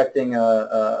you're expecting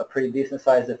a pretty decent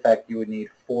sized effect, you would need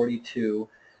 42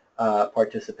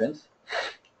 participants.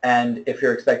 And if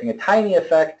you're expecting a tiny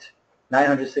effect,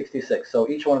 966. So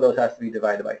each one of those has to be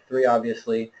divided by 3,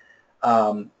 obviously.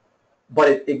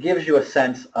 But it gives you a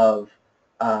sense of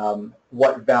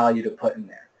what value to put in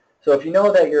there. So if you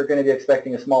know that you're going to be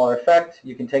expecting a smaller effect,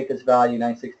 you can take this value,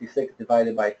 966,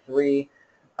 divided by 3.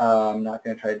 I'm not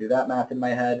going to try to do that math in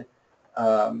my head.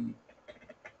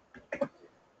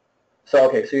 So,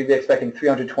 okay, so you'd be expecting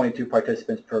 322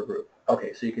 participants per group.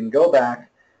 Okay, so you can go back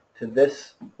to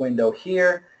this window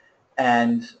here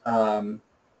and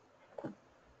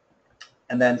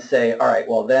then say, all right,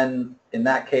 well then in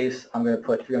that case, I'm going to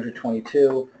put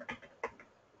 322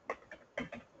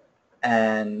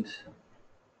 and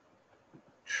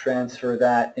transfer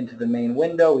that into the main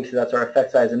window. We see that's our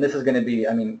effect size, and this is going to be,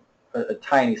 I mean, a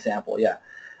tiny sample, yeah.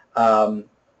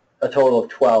 A total of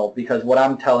 12, because what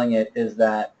I'm telling it is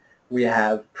that we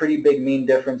have pretty big mean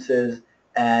differences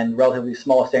and relatively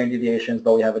small standard deviations,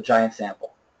 but we have a giant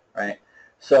sample, right?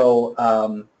 So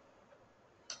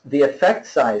the effect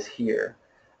size here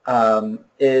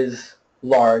is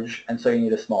large, and so you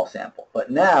need a small sample.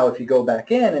 But now if you go back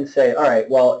in and say, all right,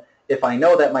 well, if I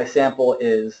know that my sample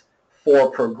is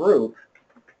 4 per group,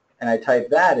 and I type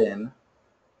that in,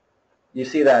 you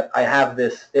see that I have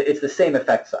this, it's the same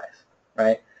effect size,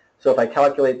 right? So if I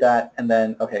calculate that, and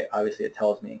then, okay, obviously it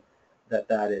tells me that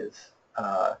that is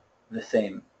the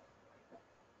same.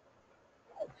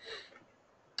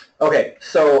 Okay,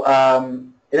 so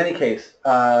in any case,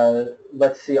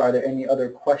 let's see, are there any other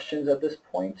questions at this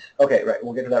point? Okay, right,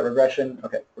 we'll get to that regression.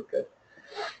 Okay, we're good.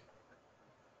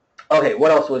 Okay,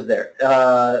 what else was there?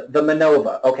 The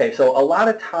MANOVA. Okay, so a lot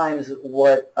of times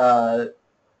what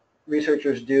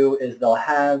researchers do is they'll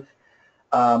have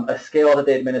a scale that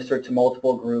they administer to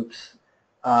multiple groups,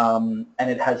 and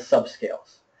it has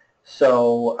subscales.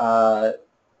 So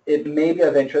it may be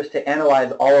of interest to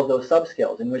analyze all of those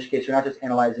subscales, in which case you're not just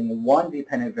analyzing one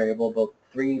dependent variable, but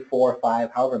 3, 4,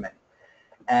 5, however many.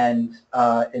 And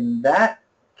in that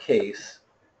case,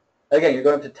 again, you're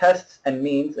going up to tests and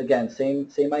means, again,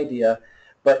 same idea,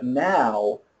 but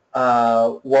now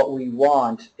what we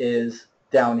want is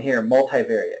down here,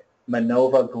 multivariate,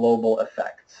 MANOVA global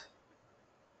effects.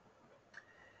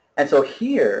 And so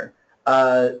here,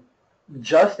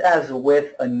 just as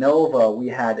with ANOVA, we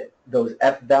had those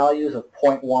F values of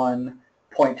 0.1,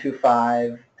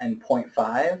 0.25, and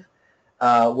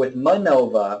 0.5. With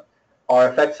MANOVA, our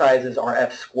effect sizes are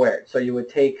F squared. So you would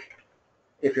take,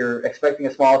 if you're expecting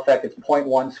a small effect, it's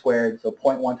 0.1 squared. So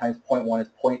 0.1 times 0.1 is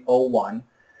 0.01.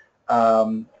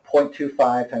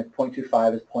 0.25 times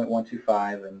 0.25 is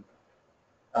 0.125, and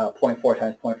 0.4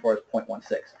 times 0.4 is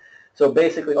 0.16. So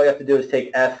basically all you have to do is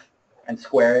take F and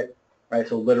square it, right?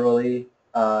 So literally,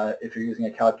 if you're using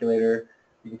a calculator,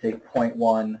 you can take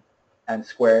 0.1 and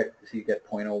square it, so you get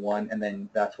 0.01, and then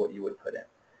that's what you would put in.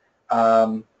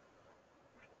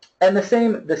 And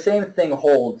the same thing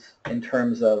holds in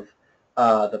terms of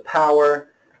the power,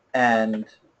 and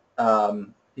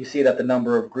you see that the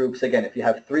number of groups, again, if you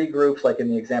have 3 groups, like in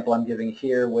the example I'm giving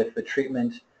here with the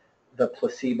treatment, the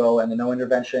placebo, and the no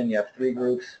intervention, you have 3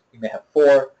 groups. You may have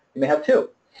 4. You may have 2.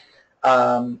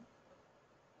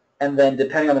 And then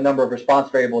depending on the number of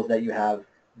response variables that you have,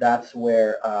 that's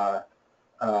where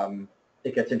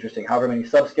it gets interesting. However many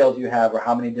subscales you have, or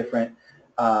how many different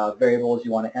variables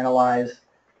you want to analyze,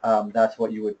 that's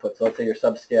what you would put. So let's say your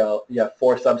subscale, you have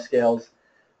 4 subscales.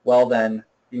 Well then,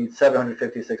 you need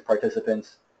 756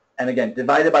 participants. And again,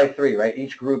 divided by 3, right?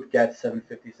 Each group gets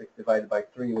 756 divided by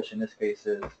 3, which in this case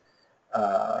is,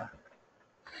 what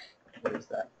is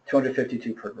that?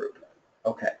 252 per group.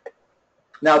 Okay.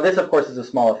 Now this, of course, is a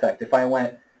small effect. If I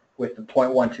went with the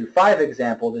 0.125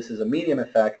 example, this is a medium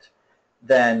effect,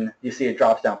 then you see it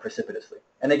drops down precipitously.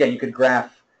 And again, you could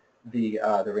graph the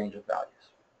range of values.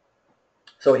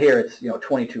 So here it's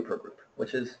 22 per group,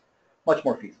 which is much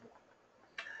more feasible.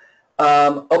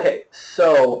 Okay,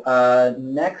 so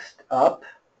next up,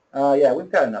 yeah,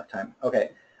 we've got enough time.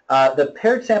 Okay, the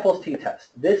paired samples t-test.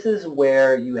 This is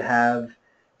where you have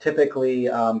typically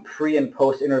pre and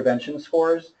post intervention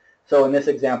scores. So in this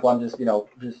example, I'm just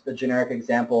just a generic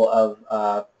example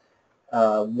of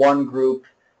one group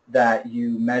that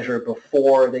you measure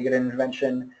before they get an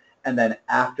intervention, and then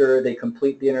after they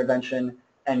complete the intervention,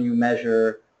 and you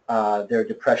measure their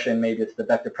depression. Maybe it's the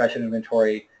Beck Depression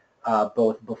Inventory,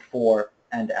 both before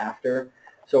and after.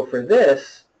 So for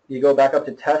this, you go back up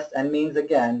to tests and means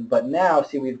again, but now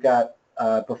see we've got,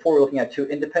 before we're looking at 2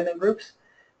 independent groups,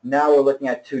 now we're looking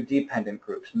at 2 dependent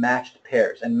groups, matched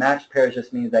pairs. And matched pairs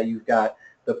just means that you've got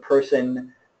the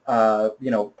person,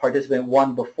 participant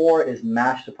 1 before is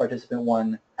matched to participant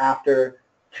 1 after,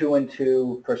 2 and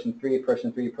 2, person 3,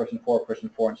 person 3, person 4, person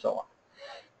 4, and so on.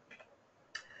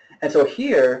 And so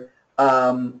here,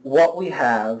 what we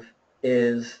have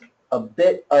is a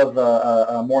bit of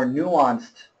a more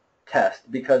nuanced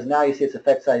test, because now you see it's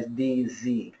effect size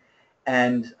DZ.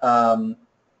 And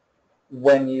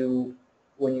when you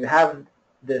have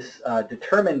this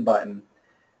determine button,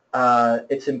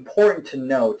 it's important to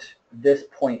note this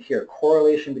point here,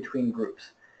 correlation between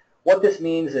groups. What this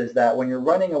means is that when you're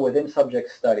running a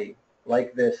within-subject study,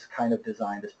 like this kind of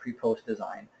design, this pre-post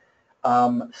design,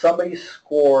 somebody's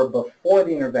score before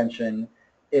the intervention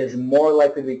is more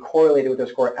likely to be correlated with their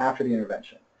score after the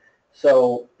intervention.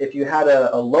 So if you had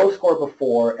a low score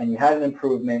before and you had an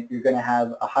improvement, you're going to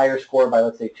have a higher score by,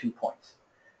 let's say, 2 points.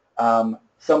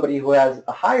 Somebody who has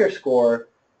a higher score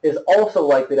is also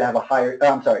likely to have a higher,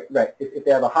 if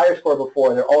they have a higher score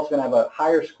before, they're also going to have a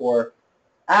higher score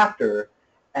after,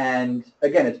 and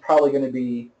again, it's probably going to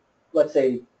be, let's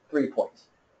say, 3 points.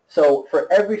 So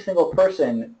for every single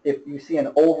person, if you see an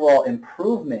overall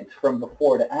improvement from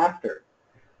before to after,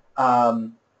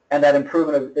 and that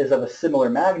improvement is of a similar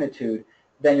magnitude,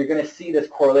 then you're going to see this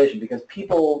correlation because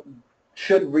people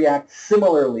should react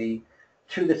similarly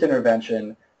to this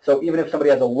intervention. So even if somebody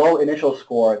has a low initial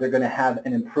score, they're going to have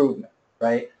an improvement,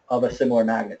 right, of a similar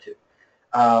magnitude.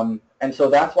 And so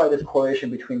that's why this correlation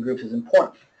between groups is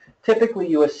important. Typically,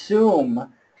 you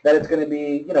assume that it's going to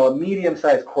be, a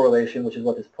medium-sized correlation, which is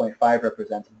what this 0.5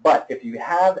 represents. But if you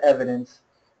have evidence,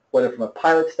 whether from a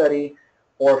pilot study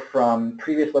or from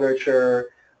previous literature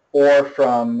or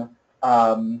from,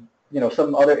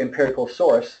 some other empirical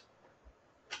source,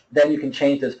 then you can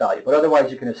change this value. But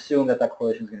otherwise, you can assume that that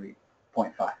correlation is going to be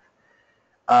 0.5.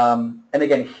 And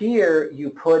again, here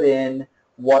you put in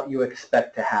what you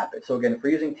expect to happen. So again, if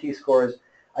we're using t-scores,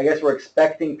 I guess we're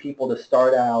expecting people to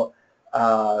start out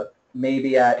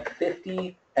maybe at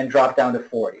 50 and drop down to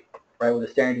 40, right, with a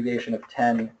standard deviation of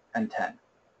 10 and 10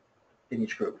 in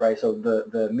each group, right? So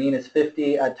the mean is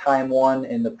 50 at time 1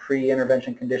 in the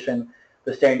pre-intervention condition.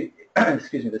 The standard,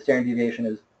 the standard deviation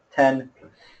is 10.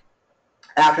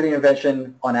 After the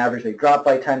intervention, on average, they drop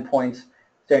by 10 points.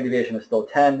 Standard deviation is still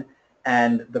 10,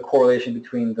 and the correlation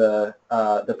between the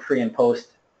pre and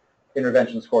post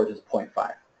intervention scores is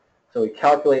 0.5. So we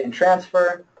calculate and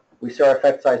transfer. We see our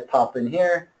effect size pop in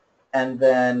here, and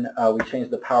then we change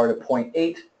the power to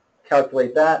 0.8,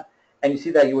 calculate that, and you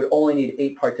see that you would only need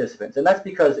 8 participants. And that's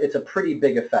because it's a pretty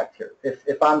big effect here.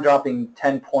 If I'm dropping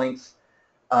 10 points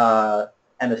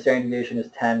and the standard deviation is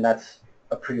 10, that's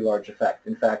a pretty large effect.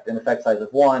 In fact, an effect size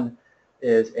of 1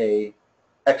 is a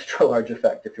extra large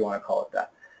effect, if you want to call it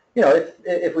that.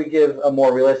 If we give a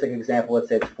more realistic example, let's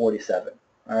say it's 47,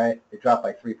 all right? It dropped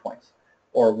by 3 points,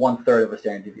 or 1/3 of a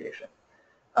standard deviation,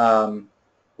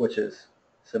 which is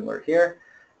similar here.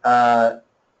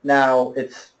 Now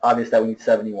it's obvious that we need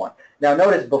 71. Now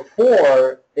notice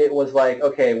before it was like,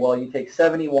 okay, well you take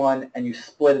 71 and you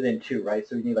split it in 2, right?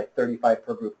 So you need like 35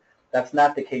 per group. That's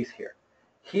not the case here.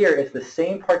 Here it's the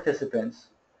same participants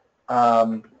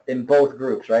in both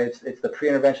groups, right? It's the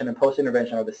pre-intervention and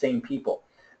post-intervention are the same people.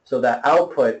 So that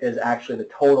output is actually the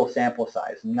total sample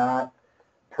size, not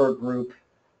per group.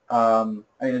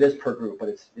 It is per group, but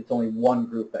it's only one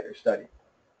group that you're studying.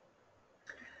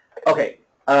 Okay,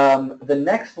 the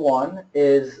next one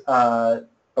is a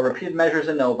repeated measures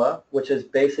ANOVA, which is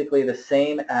basically the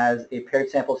same as a paired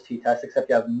samples t-test, except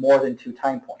you have more than 2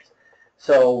 time points.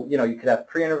 So, you could have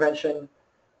pre-intervention,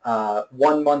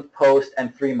 1 month post,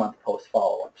 and 3 month post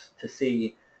follow-ups to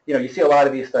see, you see a lot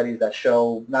of these studies that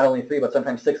show not only 3, but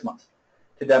sometimes 6 months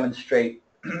to demonstrate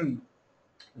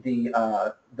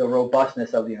the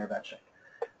robustness of the intervention.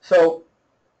 So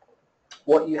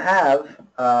what you have,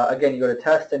 again, you go to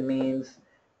test and means,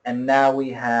 and now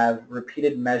we have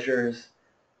repeated measures,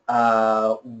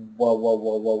 where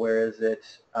is it?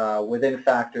 Within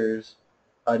factors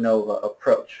ANOVA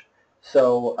approach.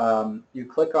 So you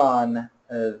click on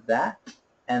that,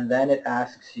 and then it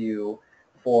asks you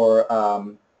for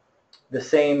the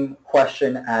same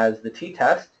question as the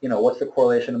t-test. What's the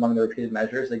correlation among the repeated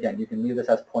measures? Again, you can leave this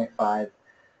as 0.5.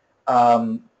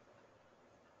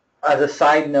 As a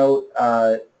side note,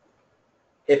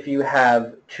 if you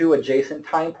have 2 adjacent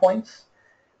time points,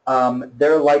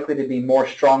 they're likely to be more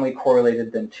strongly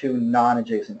correlated than 2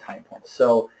 non-adjacent time points.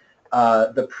 So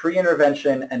the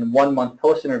pre-intervention and 1 month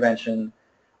post-intervention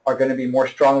are going to be more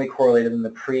strongly correlated than the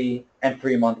pre and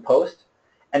 3 month post.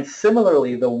 And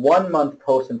similarly, the 1 month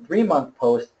post and 3 month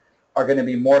post are going to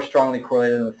be more strongly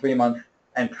correlated than the 3 month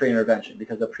and pre-intervention,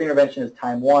 because the pre-intervention is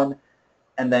time 1,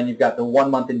 and then you've got the 1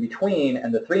 month in between,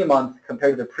 and the 3 month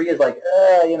compared to the pre is like,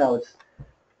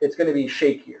 it's going to be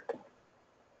shakier.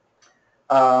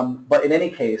 But in any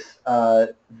case,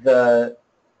 the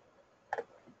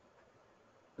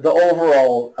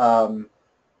overall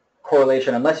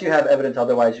correlation, unless you have evidence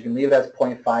otherwise, you can leave it as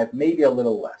 0.5, maybe a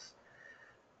little less.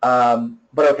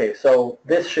 But okay, so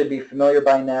this should be familiar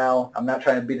by now. I'm not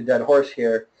trying to beat a dead horse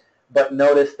here, but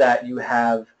notice that you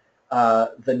have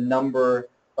the number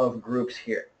of groups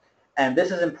here. And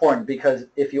this is important because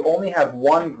if you only have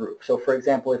one group, so for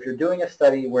example, if you're doing a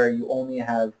study where you only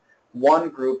have one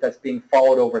group that's being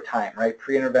followed over time, right?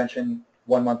 Pre-intervention,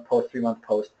 1 month post, 3 month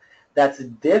post. That's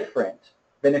different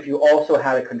than if you also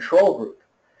had a control group.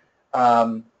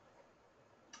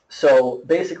 So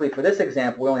basically for this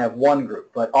example, we only have one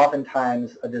group, but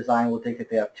oftentimes a design will dictate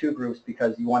they have two groups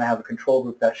because you want to have a control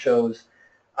group that shows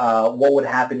what would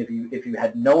happen if you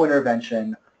had no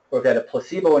intervention or if you had a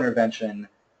placebo intervention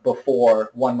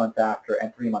before, 1 month after,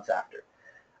 and 3 months after.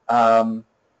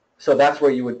 So that's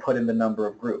where you would put in the number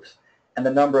of groups. And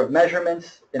the number of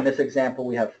measurements, in this example,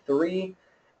 we have 3.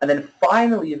 And then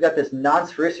finally, you've got this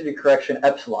non-sphericity correction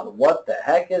epsilon. What the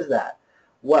heck is that?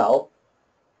 Well,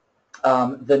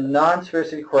 the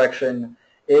non-sphericity correction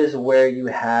is where you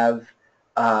have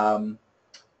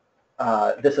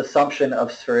this assumption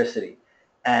of sphericity.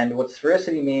 And what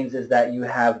sphericity means is that you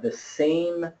have the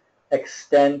same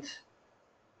extent,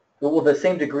 well, the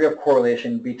same degree of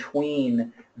correlation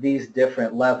between these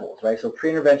different levels, right? So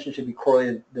pre-intervention should be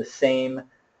correlated the same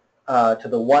to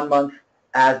the 1 month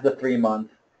as the 3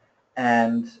 month,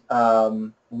 and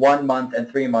 1 month and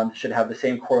 3 months should have the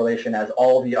same correlation as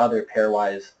all the other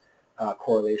pairwise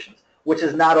correlations, which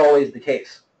is not always the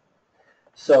case.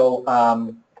 So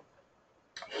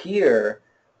here,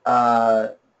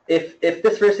 if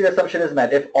this sphericity assumption is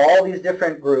met, if all these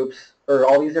different groups or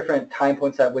all these different time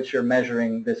points at which you're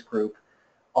measuring this group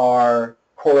are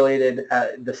correlated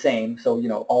at the same, so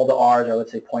all the R's are,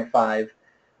 let's say, 0.5,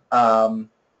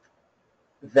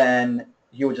 then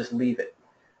you would just leave it.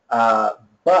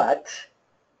 But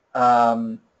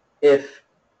if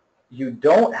you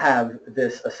don't have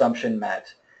this assumption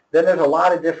met, then there's a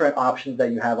lot of different options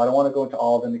that you have. I don't want to go into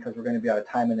all of them because we're going to be out of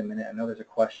time in a minute. I know there's a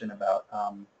question about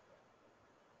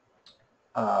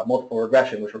multiple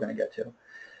regression, which we're going to get to.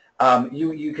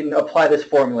 You can apply this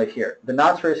formula here. The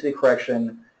non-sphericity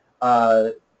correction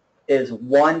is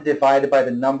 1 divided by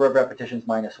the number of repetitions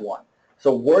minus 1.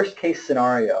 So worst case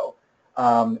scenario,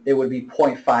 it would be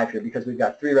 0.5 here because we've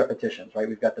got 3 repetitions, right?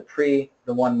 We've got the pre,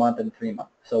 the 1 month, and 3 month.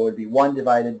 So it would be 1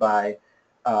 divided by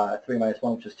 3 minus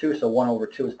 1, which is 2. So 1 over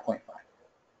 2 is 0.5.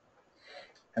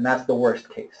 And that's the worst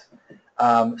case.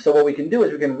 So what we can do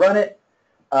is we can run it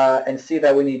and see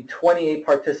that we need 28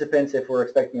 participants if we're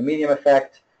expecting a medium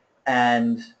effect,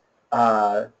 and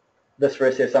the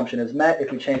sphericity assumption is met.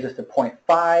 If we change this to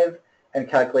 0.5 and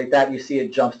calculate that, you see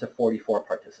it jumps to 44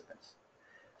 participants.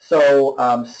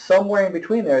 So somewhere in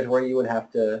between there is where you would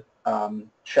have to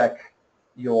check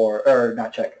your, or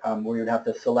not check, where you would have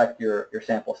to select your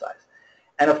sample size.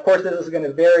 And of course, this is going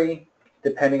to vary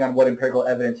depending on what empirical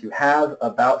evidence you have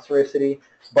about sphericity,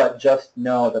 but just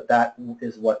know that that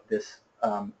is what this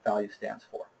value stands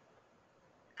for.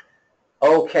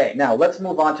 Okay, now let's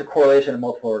move on to correlation and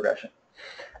multiple regression.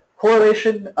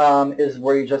 Correlation is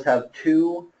where you just have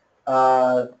 2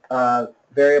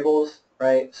 variables,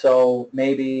 right? So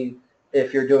maybe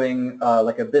if you're doing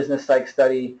like a business psych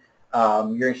study,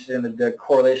 you're interested in the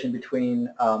correlation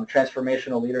between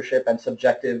transformational leadership and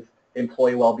subjective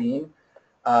employee well-being.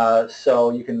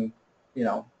 So you can,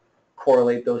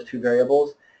 correlate those 2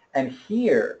 variables. And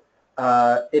here,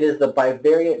 it is the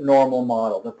bivariate normal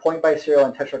model. The point biserial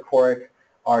and tetrachoric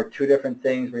are 2 different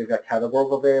things where you've got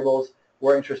categorical variables.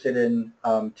 We're interested in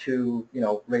 2,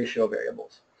 ratio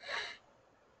variables.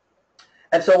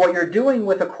 And so what you're doing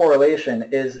with a correlation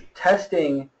is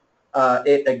testing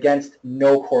it against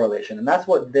no correlation. And that's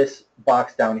what this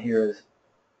box down here is.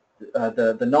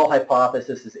 The null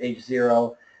hypothesis is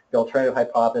H0. The alternative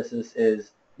hypothesis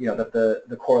is, that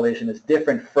the correlation is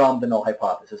different from the null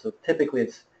hypothesis. So typically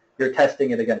you're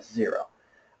testing it against 0.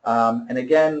 And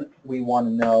again, we want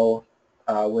to know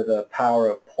with a power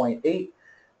of 0.8.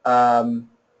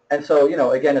 And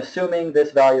so, again, assuming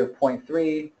this value of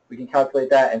 0.3, we can calculate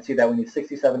that and see that we need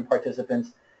 67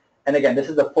 participants. And again, this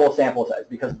is the full sample size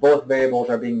because both variables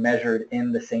are being measured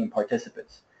in the same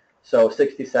participants. So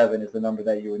 67 is the number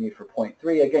that you would need for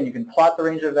 0.3. Again, you can plot the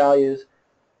range of values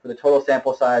for the total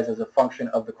sample size as a function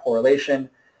of the correlation.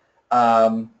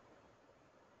 And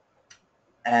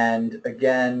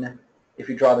again, if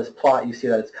you draw this plot, you see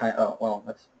that it's kind of, oh, well,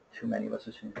 that's too many. Let's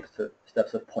just change this to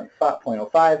steps of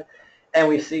 0.05. And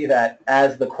we see that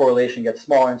as the correlation gets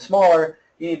smaller and smaller,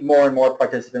 you need more and more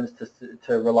participants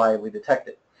to reliably detect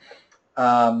it.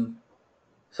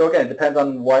 So again, it depends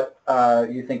on what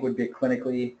you think would be a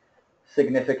clinically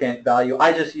significant value.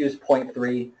 I just use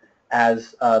 0.3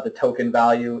 as the token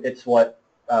value. It's what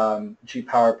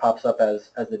G-Power pops up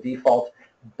as the default.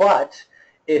 But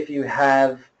if you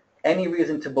have any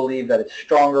reason to believe that it's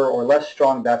stronger or less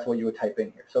strong, that's what you would type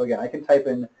in here. So again, I can type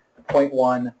in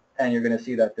 0.1, and you're going to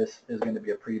see that this is going to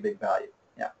be a pretty big value.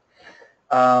 Yeah.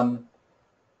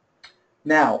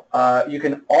 Now, you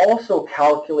can also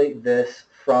calculate this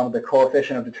from the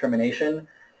coefficient of determination,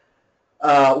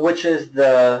 which is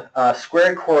the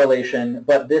squared correlation,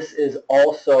 but this is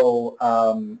also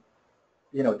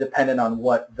dependent on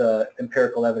what the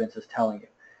empirical evidence is telling you.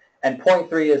 And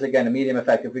 0.3 is, again, a medium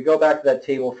effect. If we go back to that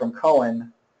table from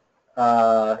Cohen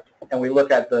and we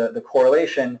look at the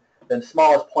correlation, then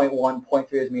small is 0.1,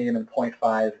 0.3 is medium, and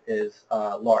 0.5 is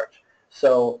large.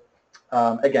 So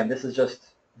again, this is just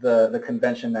the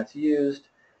convention that's used,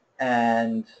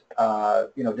 and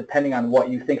depending on what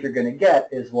you think you're going to get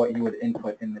is what you would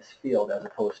input in this field as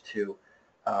opposed to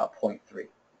 0.3.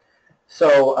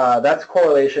 So that's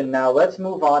correlation. Now let's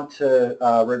move on to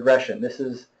regression. This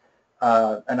is,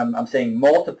 and I'm saying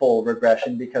multiple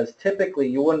regression because typically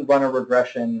you wouldn't run a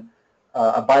regression,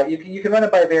 you can run a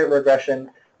bivariate regression,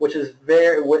 which is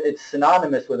it's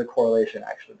synonymous with a correlation,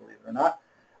 actually, believe it or not.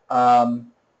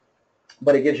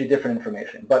 But it gives you different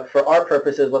information. But for our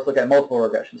purposes, let's look at multiple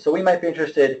regression. So we might be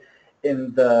interested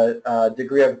in the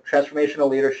degree of transformational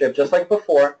leadership, just like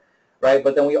before, right?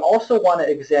 But then we also want to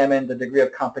examine the degree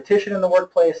of competition in the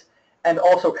workplace and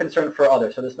also concern for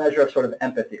others. So this measure of sort of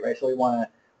empathy, right? So we want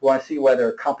to see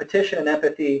whether competition and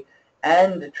empathy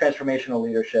and transformational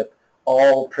leadership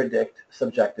all predict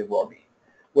subjective well-being,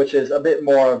 which is a bit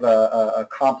more of a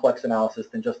complex analysis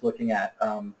than just looking at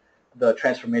the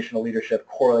transformational leadership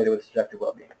correlated with subjective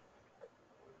well-being.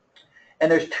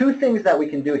 And there's two things that we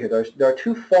can do here. There are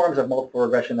two forms of multiple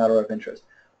regression that are of interest.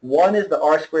 One is the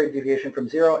R-squared deviation from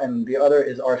zero, and the other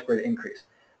is R-squared increase.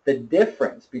 The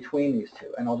difference between these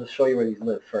two, and I'll just show you where these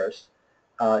live first,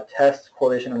 tests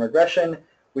correlation and regression.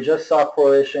 We just saw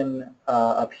correlation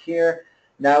up here.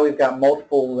 Now we've got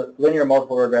linear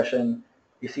multiple regression.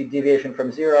 You see deviation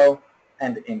from zero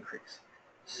and increase.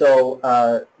 So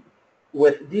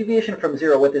with deviation from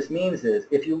zero, what this means is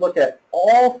if you look at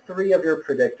all three of your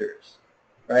predictors,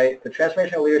 right, the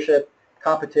transformational leadership,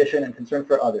 competition, and concern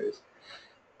for others,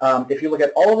 if you look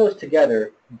at all of those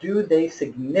together, do they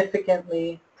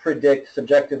significantly predict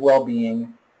subjective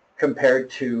well-being compared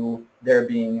to there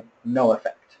being no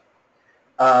effect?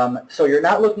 So you're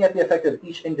not looking at the effect of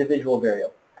each individual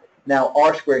variable. Now,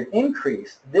 R-squared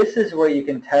increase, this is where you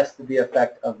can test the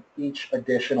effect of each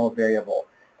additional variable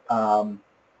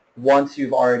once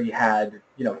you've already had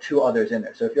two others in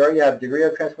there. So if you already have degree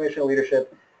of transformational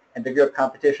leadership and degree of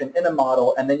competition in a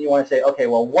model, and then you want to say, okay,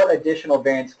 well, what additional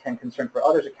variance can concern for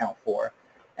others account for,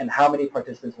 and how many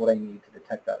participants would I need to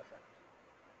detect that effect?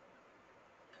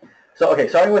 So, okay,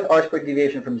 starting with R-squared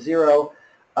deviation from zero,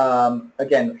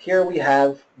 again, here we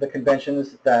have the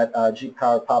conventions that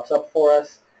G-power pops up for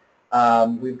us.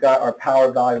 We've got our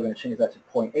power value. We're going to change that to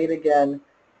 0.8 again.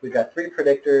 We've got three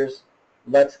predictors.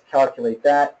 Let's calculate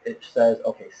that. It says,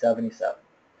 okay, 77.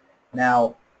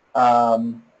 Now,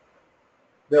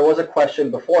 there was a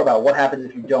question before about what happens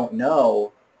if you don't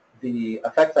know the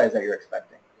effect size that you're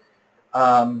expecting.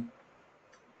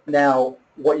 Now,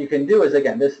 what you can do is,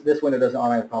 again, this window doesn't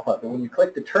automatically pop up, but when you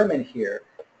click determine here,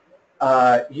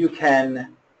 you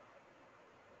can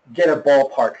get a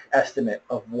ballpark estimate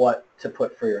of what to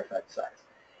put for your effect size.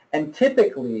 And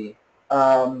typically,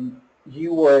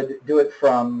 you would do it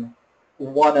from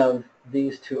one of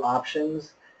these two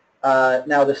options.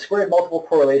 Now, the squared multiple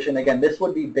correlation, again, this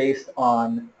would be based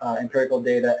on empirical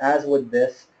data, as would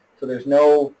this. So there's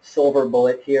no silver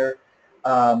bullet here.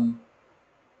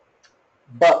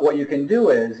 But what you can do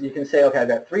is you can say, okay, I've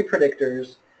got three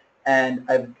predictors, and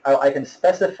I can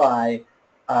specify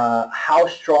how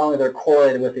strongly they're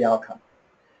correlated with the outcome.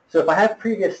 So if I have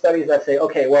previous studies that say,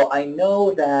 okay, well, I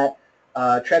know that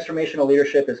transformational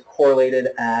leadership is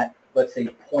correlated at, let's say,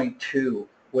 0.2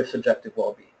 with subjective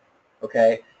well-being,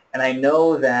 okay? And I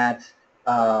know that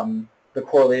the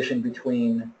correlation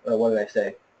between, what did I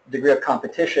say, degree of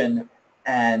competition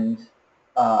and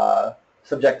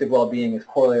subjective well-being is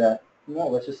correlated at, no,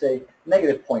 let's just say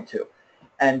negative 0.2.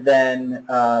 And then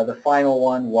the final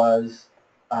one was,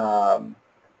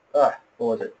 what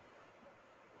was it?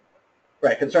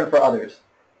 Right, concern for others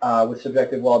with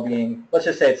subjective well-being. Let's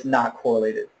just say it's not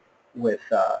correlated with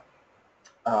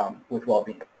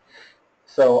well-being.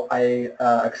 So I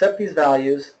accept these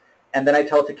values, and then I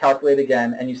tell it to calculate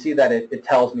again, and you see that it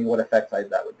tells me what effect size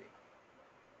that would be.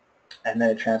 And then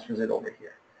it transfers it over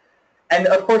here. And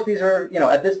of course, these are,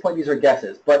 at this point, these are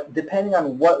guesses. But depending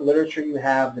on what literature you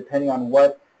have, depending on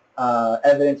what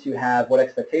evidence you have, what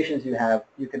expectations you have,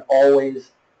 you can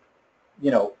always,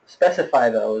 specify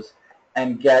those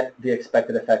and get the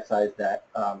expected effect size that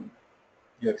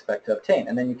you expect to obtain.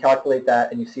 And then you calculate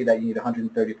that, and you see that you need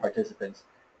 130 participants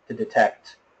to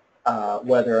detect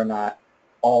whether or not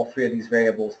all three of these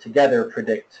variables together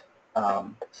predict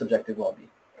subjective well-being.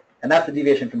 And that's the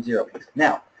deviation from zero piece.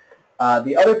 Now,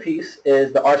 The other piece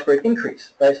is the R-squared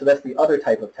increase, right? So that's the other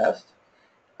type of test,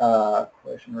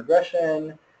 correlation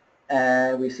regression,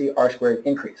 and we see R-squared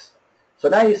increase. So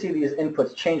now you see these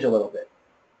inputs change a little bit.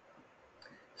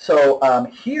 So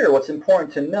here, what's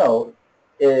important to note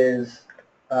is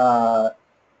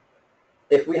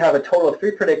if we have a total of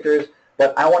 3 predictors,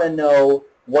 but I want to know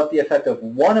what the effect of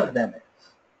one of them is,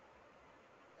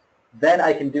 then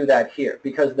I can do that here.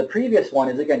 Because the previous one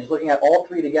is, again, just looking at all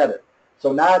 3 together.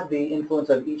 So not the influence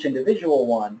of each individual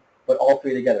one, but all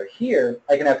 3 together. Here,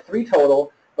 I can have 3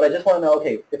 total, but I just want to know,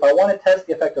 okay, if I want to test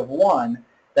the effect of one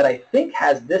that I think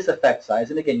has this effect size,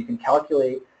 and again, you can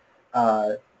calculate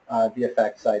the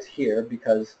effect size here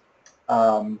because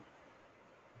the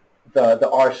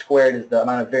R squared is the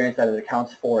amount of variance that it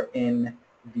accounts for in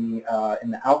the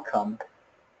outcome.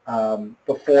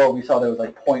 Before we saw there was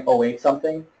like 0.08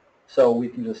 something, so we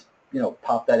can just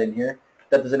pop that in here.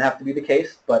 That doesn't have to be the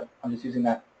case, but I'm just using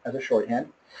that as a shorthand.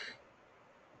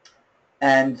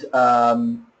 And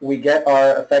we get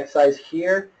our effect size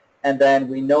here, and then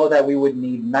we know that we would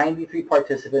need 93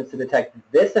 participants to detect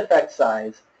this effect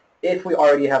size if we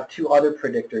already have 2 other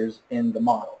predictors in the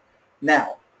model.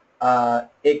 Now,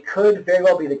 it could very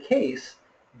well be the case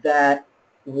that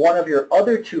one of your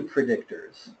other 2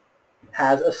 predictors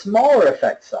has a smaller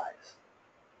effect size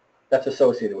that's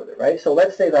associated with it, right? So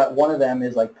let's say that one of them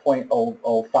is like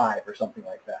 0.005 or something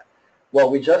like that. Well,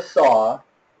 we just saw,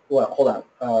 well, hold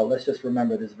on, let's just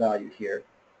remember this value here.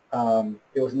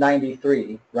 It was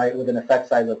 93, right, with an effect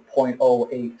size of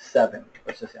 0.087.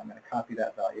 Let's just say I'm going to copy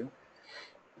that value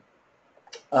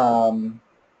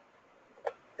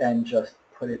and just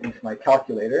put it into my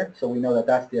calculator. So we know that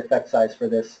that's the effect size for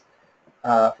this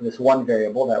one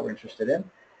variable that we're interested in.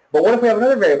 But what if we have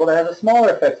another variable that has a smaller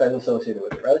effect size associated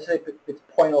with it, right? Let's say it's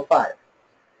 0.05.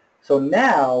 So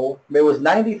now, it was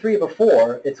 93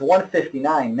 before, it's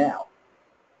 159 now,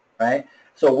 right?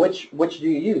 So which do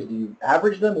you use? Do you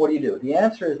average them? What do you do? The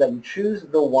answer is that you choose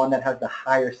the one that has the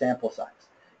higher sample size,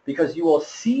 because you will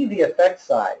see the effect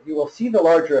size, you will see the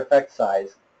larger effect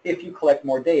size if you collect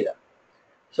more data.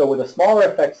 So with a smaller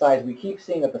effect size, we keep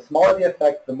seeing that the smaller the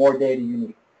effect, the more data you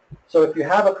need. So if you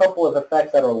have a couple of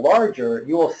effects that are larger,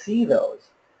 you will see those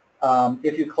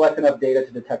if you collect enough data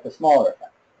to detect a smaller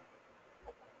effect.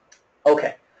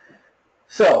 Okay,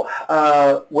 so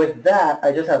with that,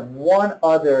 I just have one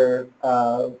other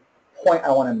point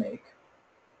I want to make.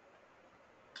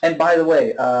 And by the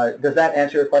way, does that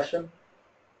answer your question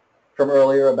from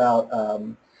earlier about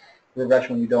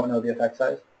regression when you don't know the effect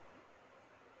size?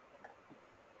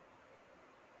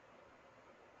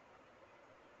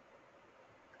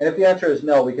 And if the answer is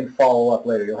no, we can follow up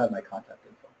later. You'll have my contact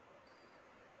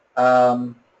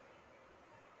info.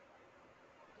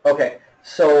 Okay,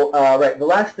 so right, the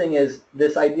last thing is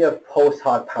this idea of post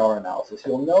hoc power analysis.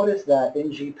 You'll notice that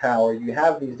in G-Power you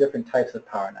have these different types of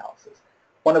power analysis,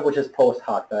 one of which is post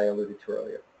hoc that I alluded to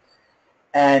earlier.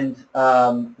 And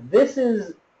this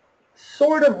is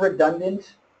sort of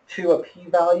redundant to a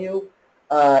p-value.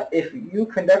 If you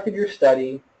conducted your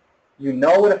study, you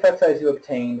know what effect size you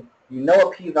obtained, you know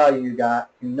what p-value you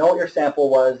got, you know what your sample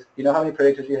was, you know how many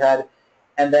predictors you had,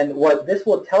 and then what this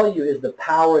will tell you is the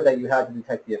power that you had to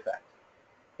detect the effect.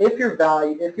 If your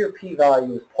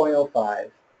p-value is 0.05,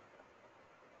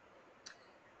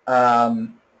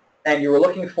 and you were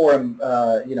looking for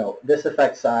this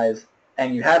effect size,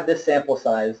 and you had this sample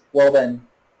size, well then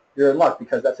you're in luck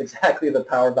because that's exactly the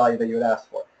power value that you would ask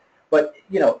for. But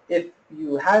if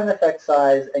you had an effect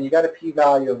size and you got a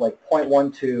p-value of like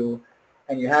 0.12,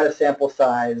 and you had a sample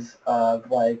size of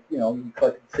like, you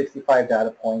collected 65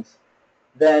 data points,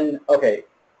 then, okay,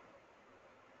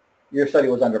 your study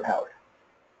was underpowered.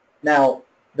 Now,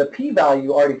 the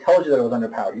p-value already tells you that it was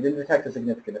underpowered. You didn't detect a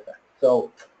significant effect.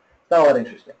 So it's not all that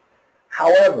interesting.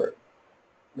 However,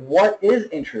 what is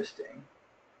interesting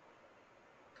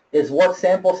is what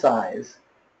sample size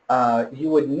you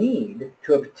would need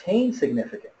to obtain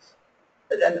significance.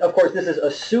 And of course, this is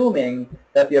assuming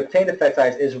that the obtained effect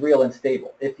size is real and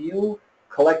stable. If you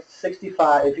collect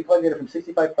data from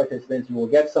 65 participants, you will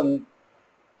get some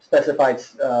specified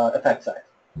effect size.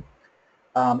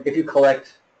 If you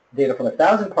collect data from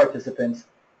 1,000 participants,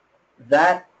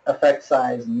 that effect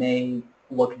size may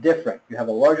look different. You have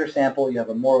a larger sample, you have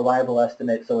a more reliable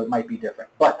estimate, so it might be different.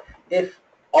 But if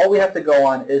all we have to go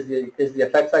on is the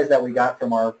effect size that we got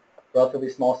from our relatively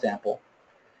small sample,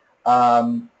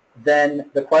 then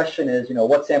the question is,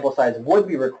 what sample size would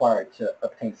be required to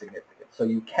obtain significance? So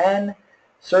you can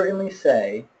certainly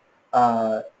say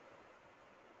that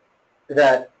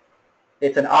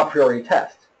it's an a priori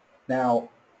test. Now,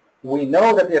 we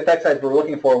know that the effect size we're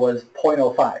looking for was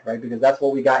 0.05, right? Because that's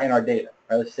what we got in our data,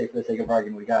 Right, let's say for the sake of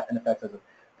argument, we got an effect size of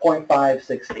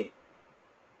 0.568.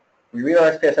 We read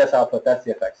our SPSS output, that's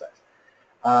the effect size.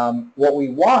 What we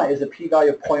want is a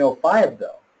p-value of 0.05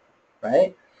 though,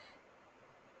 right?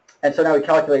 And so now we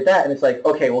calculate that, and it's like,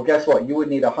 okay, well, guess what? You would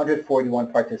need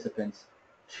 141 participants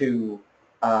to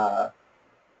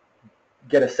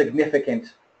get a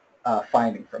significant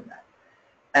finding from that.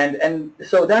 And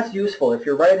so that's useful. If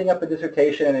you're writing up a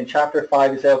dissertation and in chapter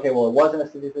 5 you say, okay, well, it wasn't a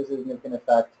statistically significant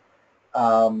effect.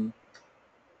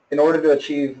 In order to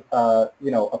achieve a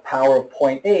power of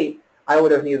 0.8, I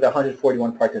would have needed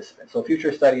 141 participants. So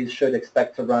future studies should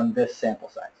expect to run this sample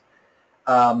size.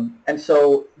 And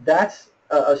so that's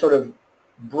a sort of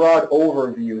broad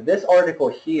overview. This article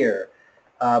here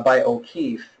by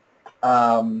O'Keefe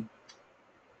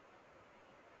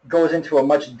goes into a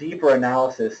much deeper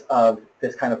analysis of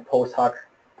this kind of post hoc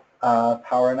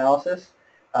power analysis.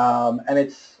 And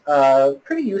it's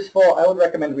pretty useful. I would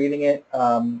recommend reading it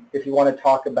if you want to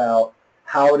talk about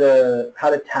how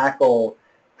to tackle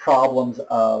problems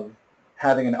of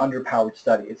having an underpowered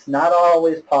study. It's not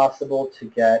always possible to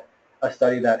get a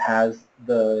study that has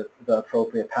the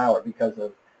appropriate power because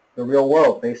of the real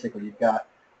world. Basically, you've got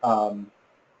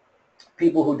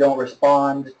people who don't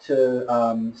respond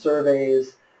to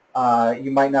surveys.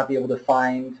 You might not be able to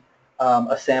find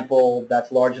a sample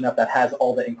that's large enough that has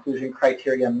all the inclusion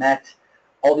criteria met.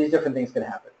 All these different things can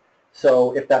happen.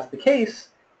 So if that's the case,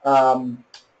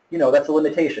 that's a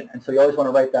limitation. And so you always want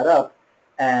to write that up.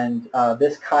 And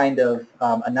this kind of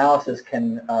analysis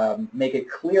can make it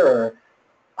clearer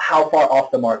how far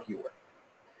off the mark you were.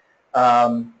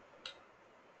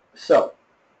 So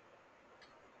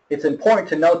it's important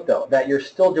to note, though, that you're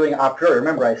still doing a priori.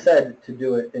 Remember, I said to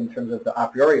do it in terms of the a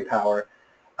priori power,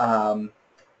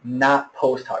 not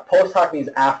post hoc. Post hoc means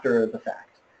after the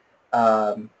fact.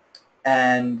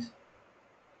 And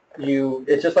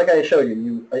it's just like I showed you.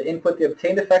 You input the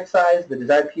obtained effect size, the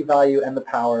desired p-value, and the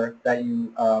power that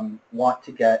you want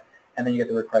to get, and then you get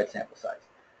the required sample size.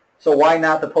 So why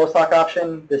not the post hoc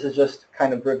option? This is just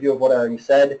kind of a review of what I already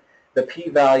said. The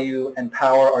p-value and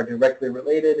power are directly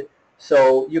related.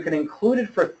 So you can include it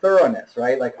for thoroughness,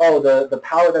 right? Like, oh, the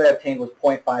power that I obtained was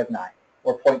 0.59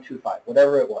 or 0.25,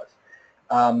 whatever it was.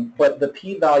 But the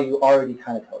p-value already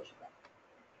kind of tells you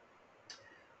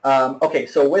that. Okay,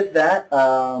 so with that,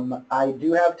 I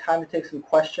do have time to take some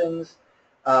questions.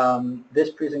 This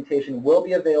presentation will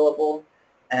be available,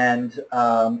 and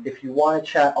if you want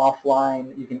to chat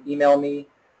offline, you can email me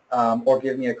or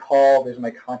give me a call. There's my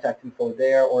contact info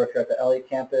there, or if you're at the LA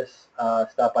campus,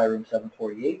 stop by room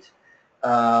 748.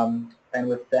 And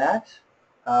with that,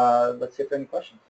 let's see if there are any questions.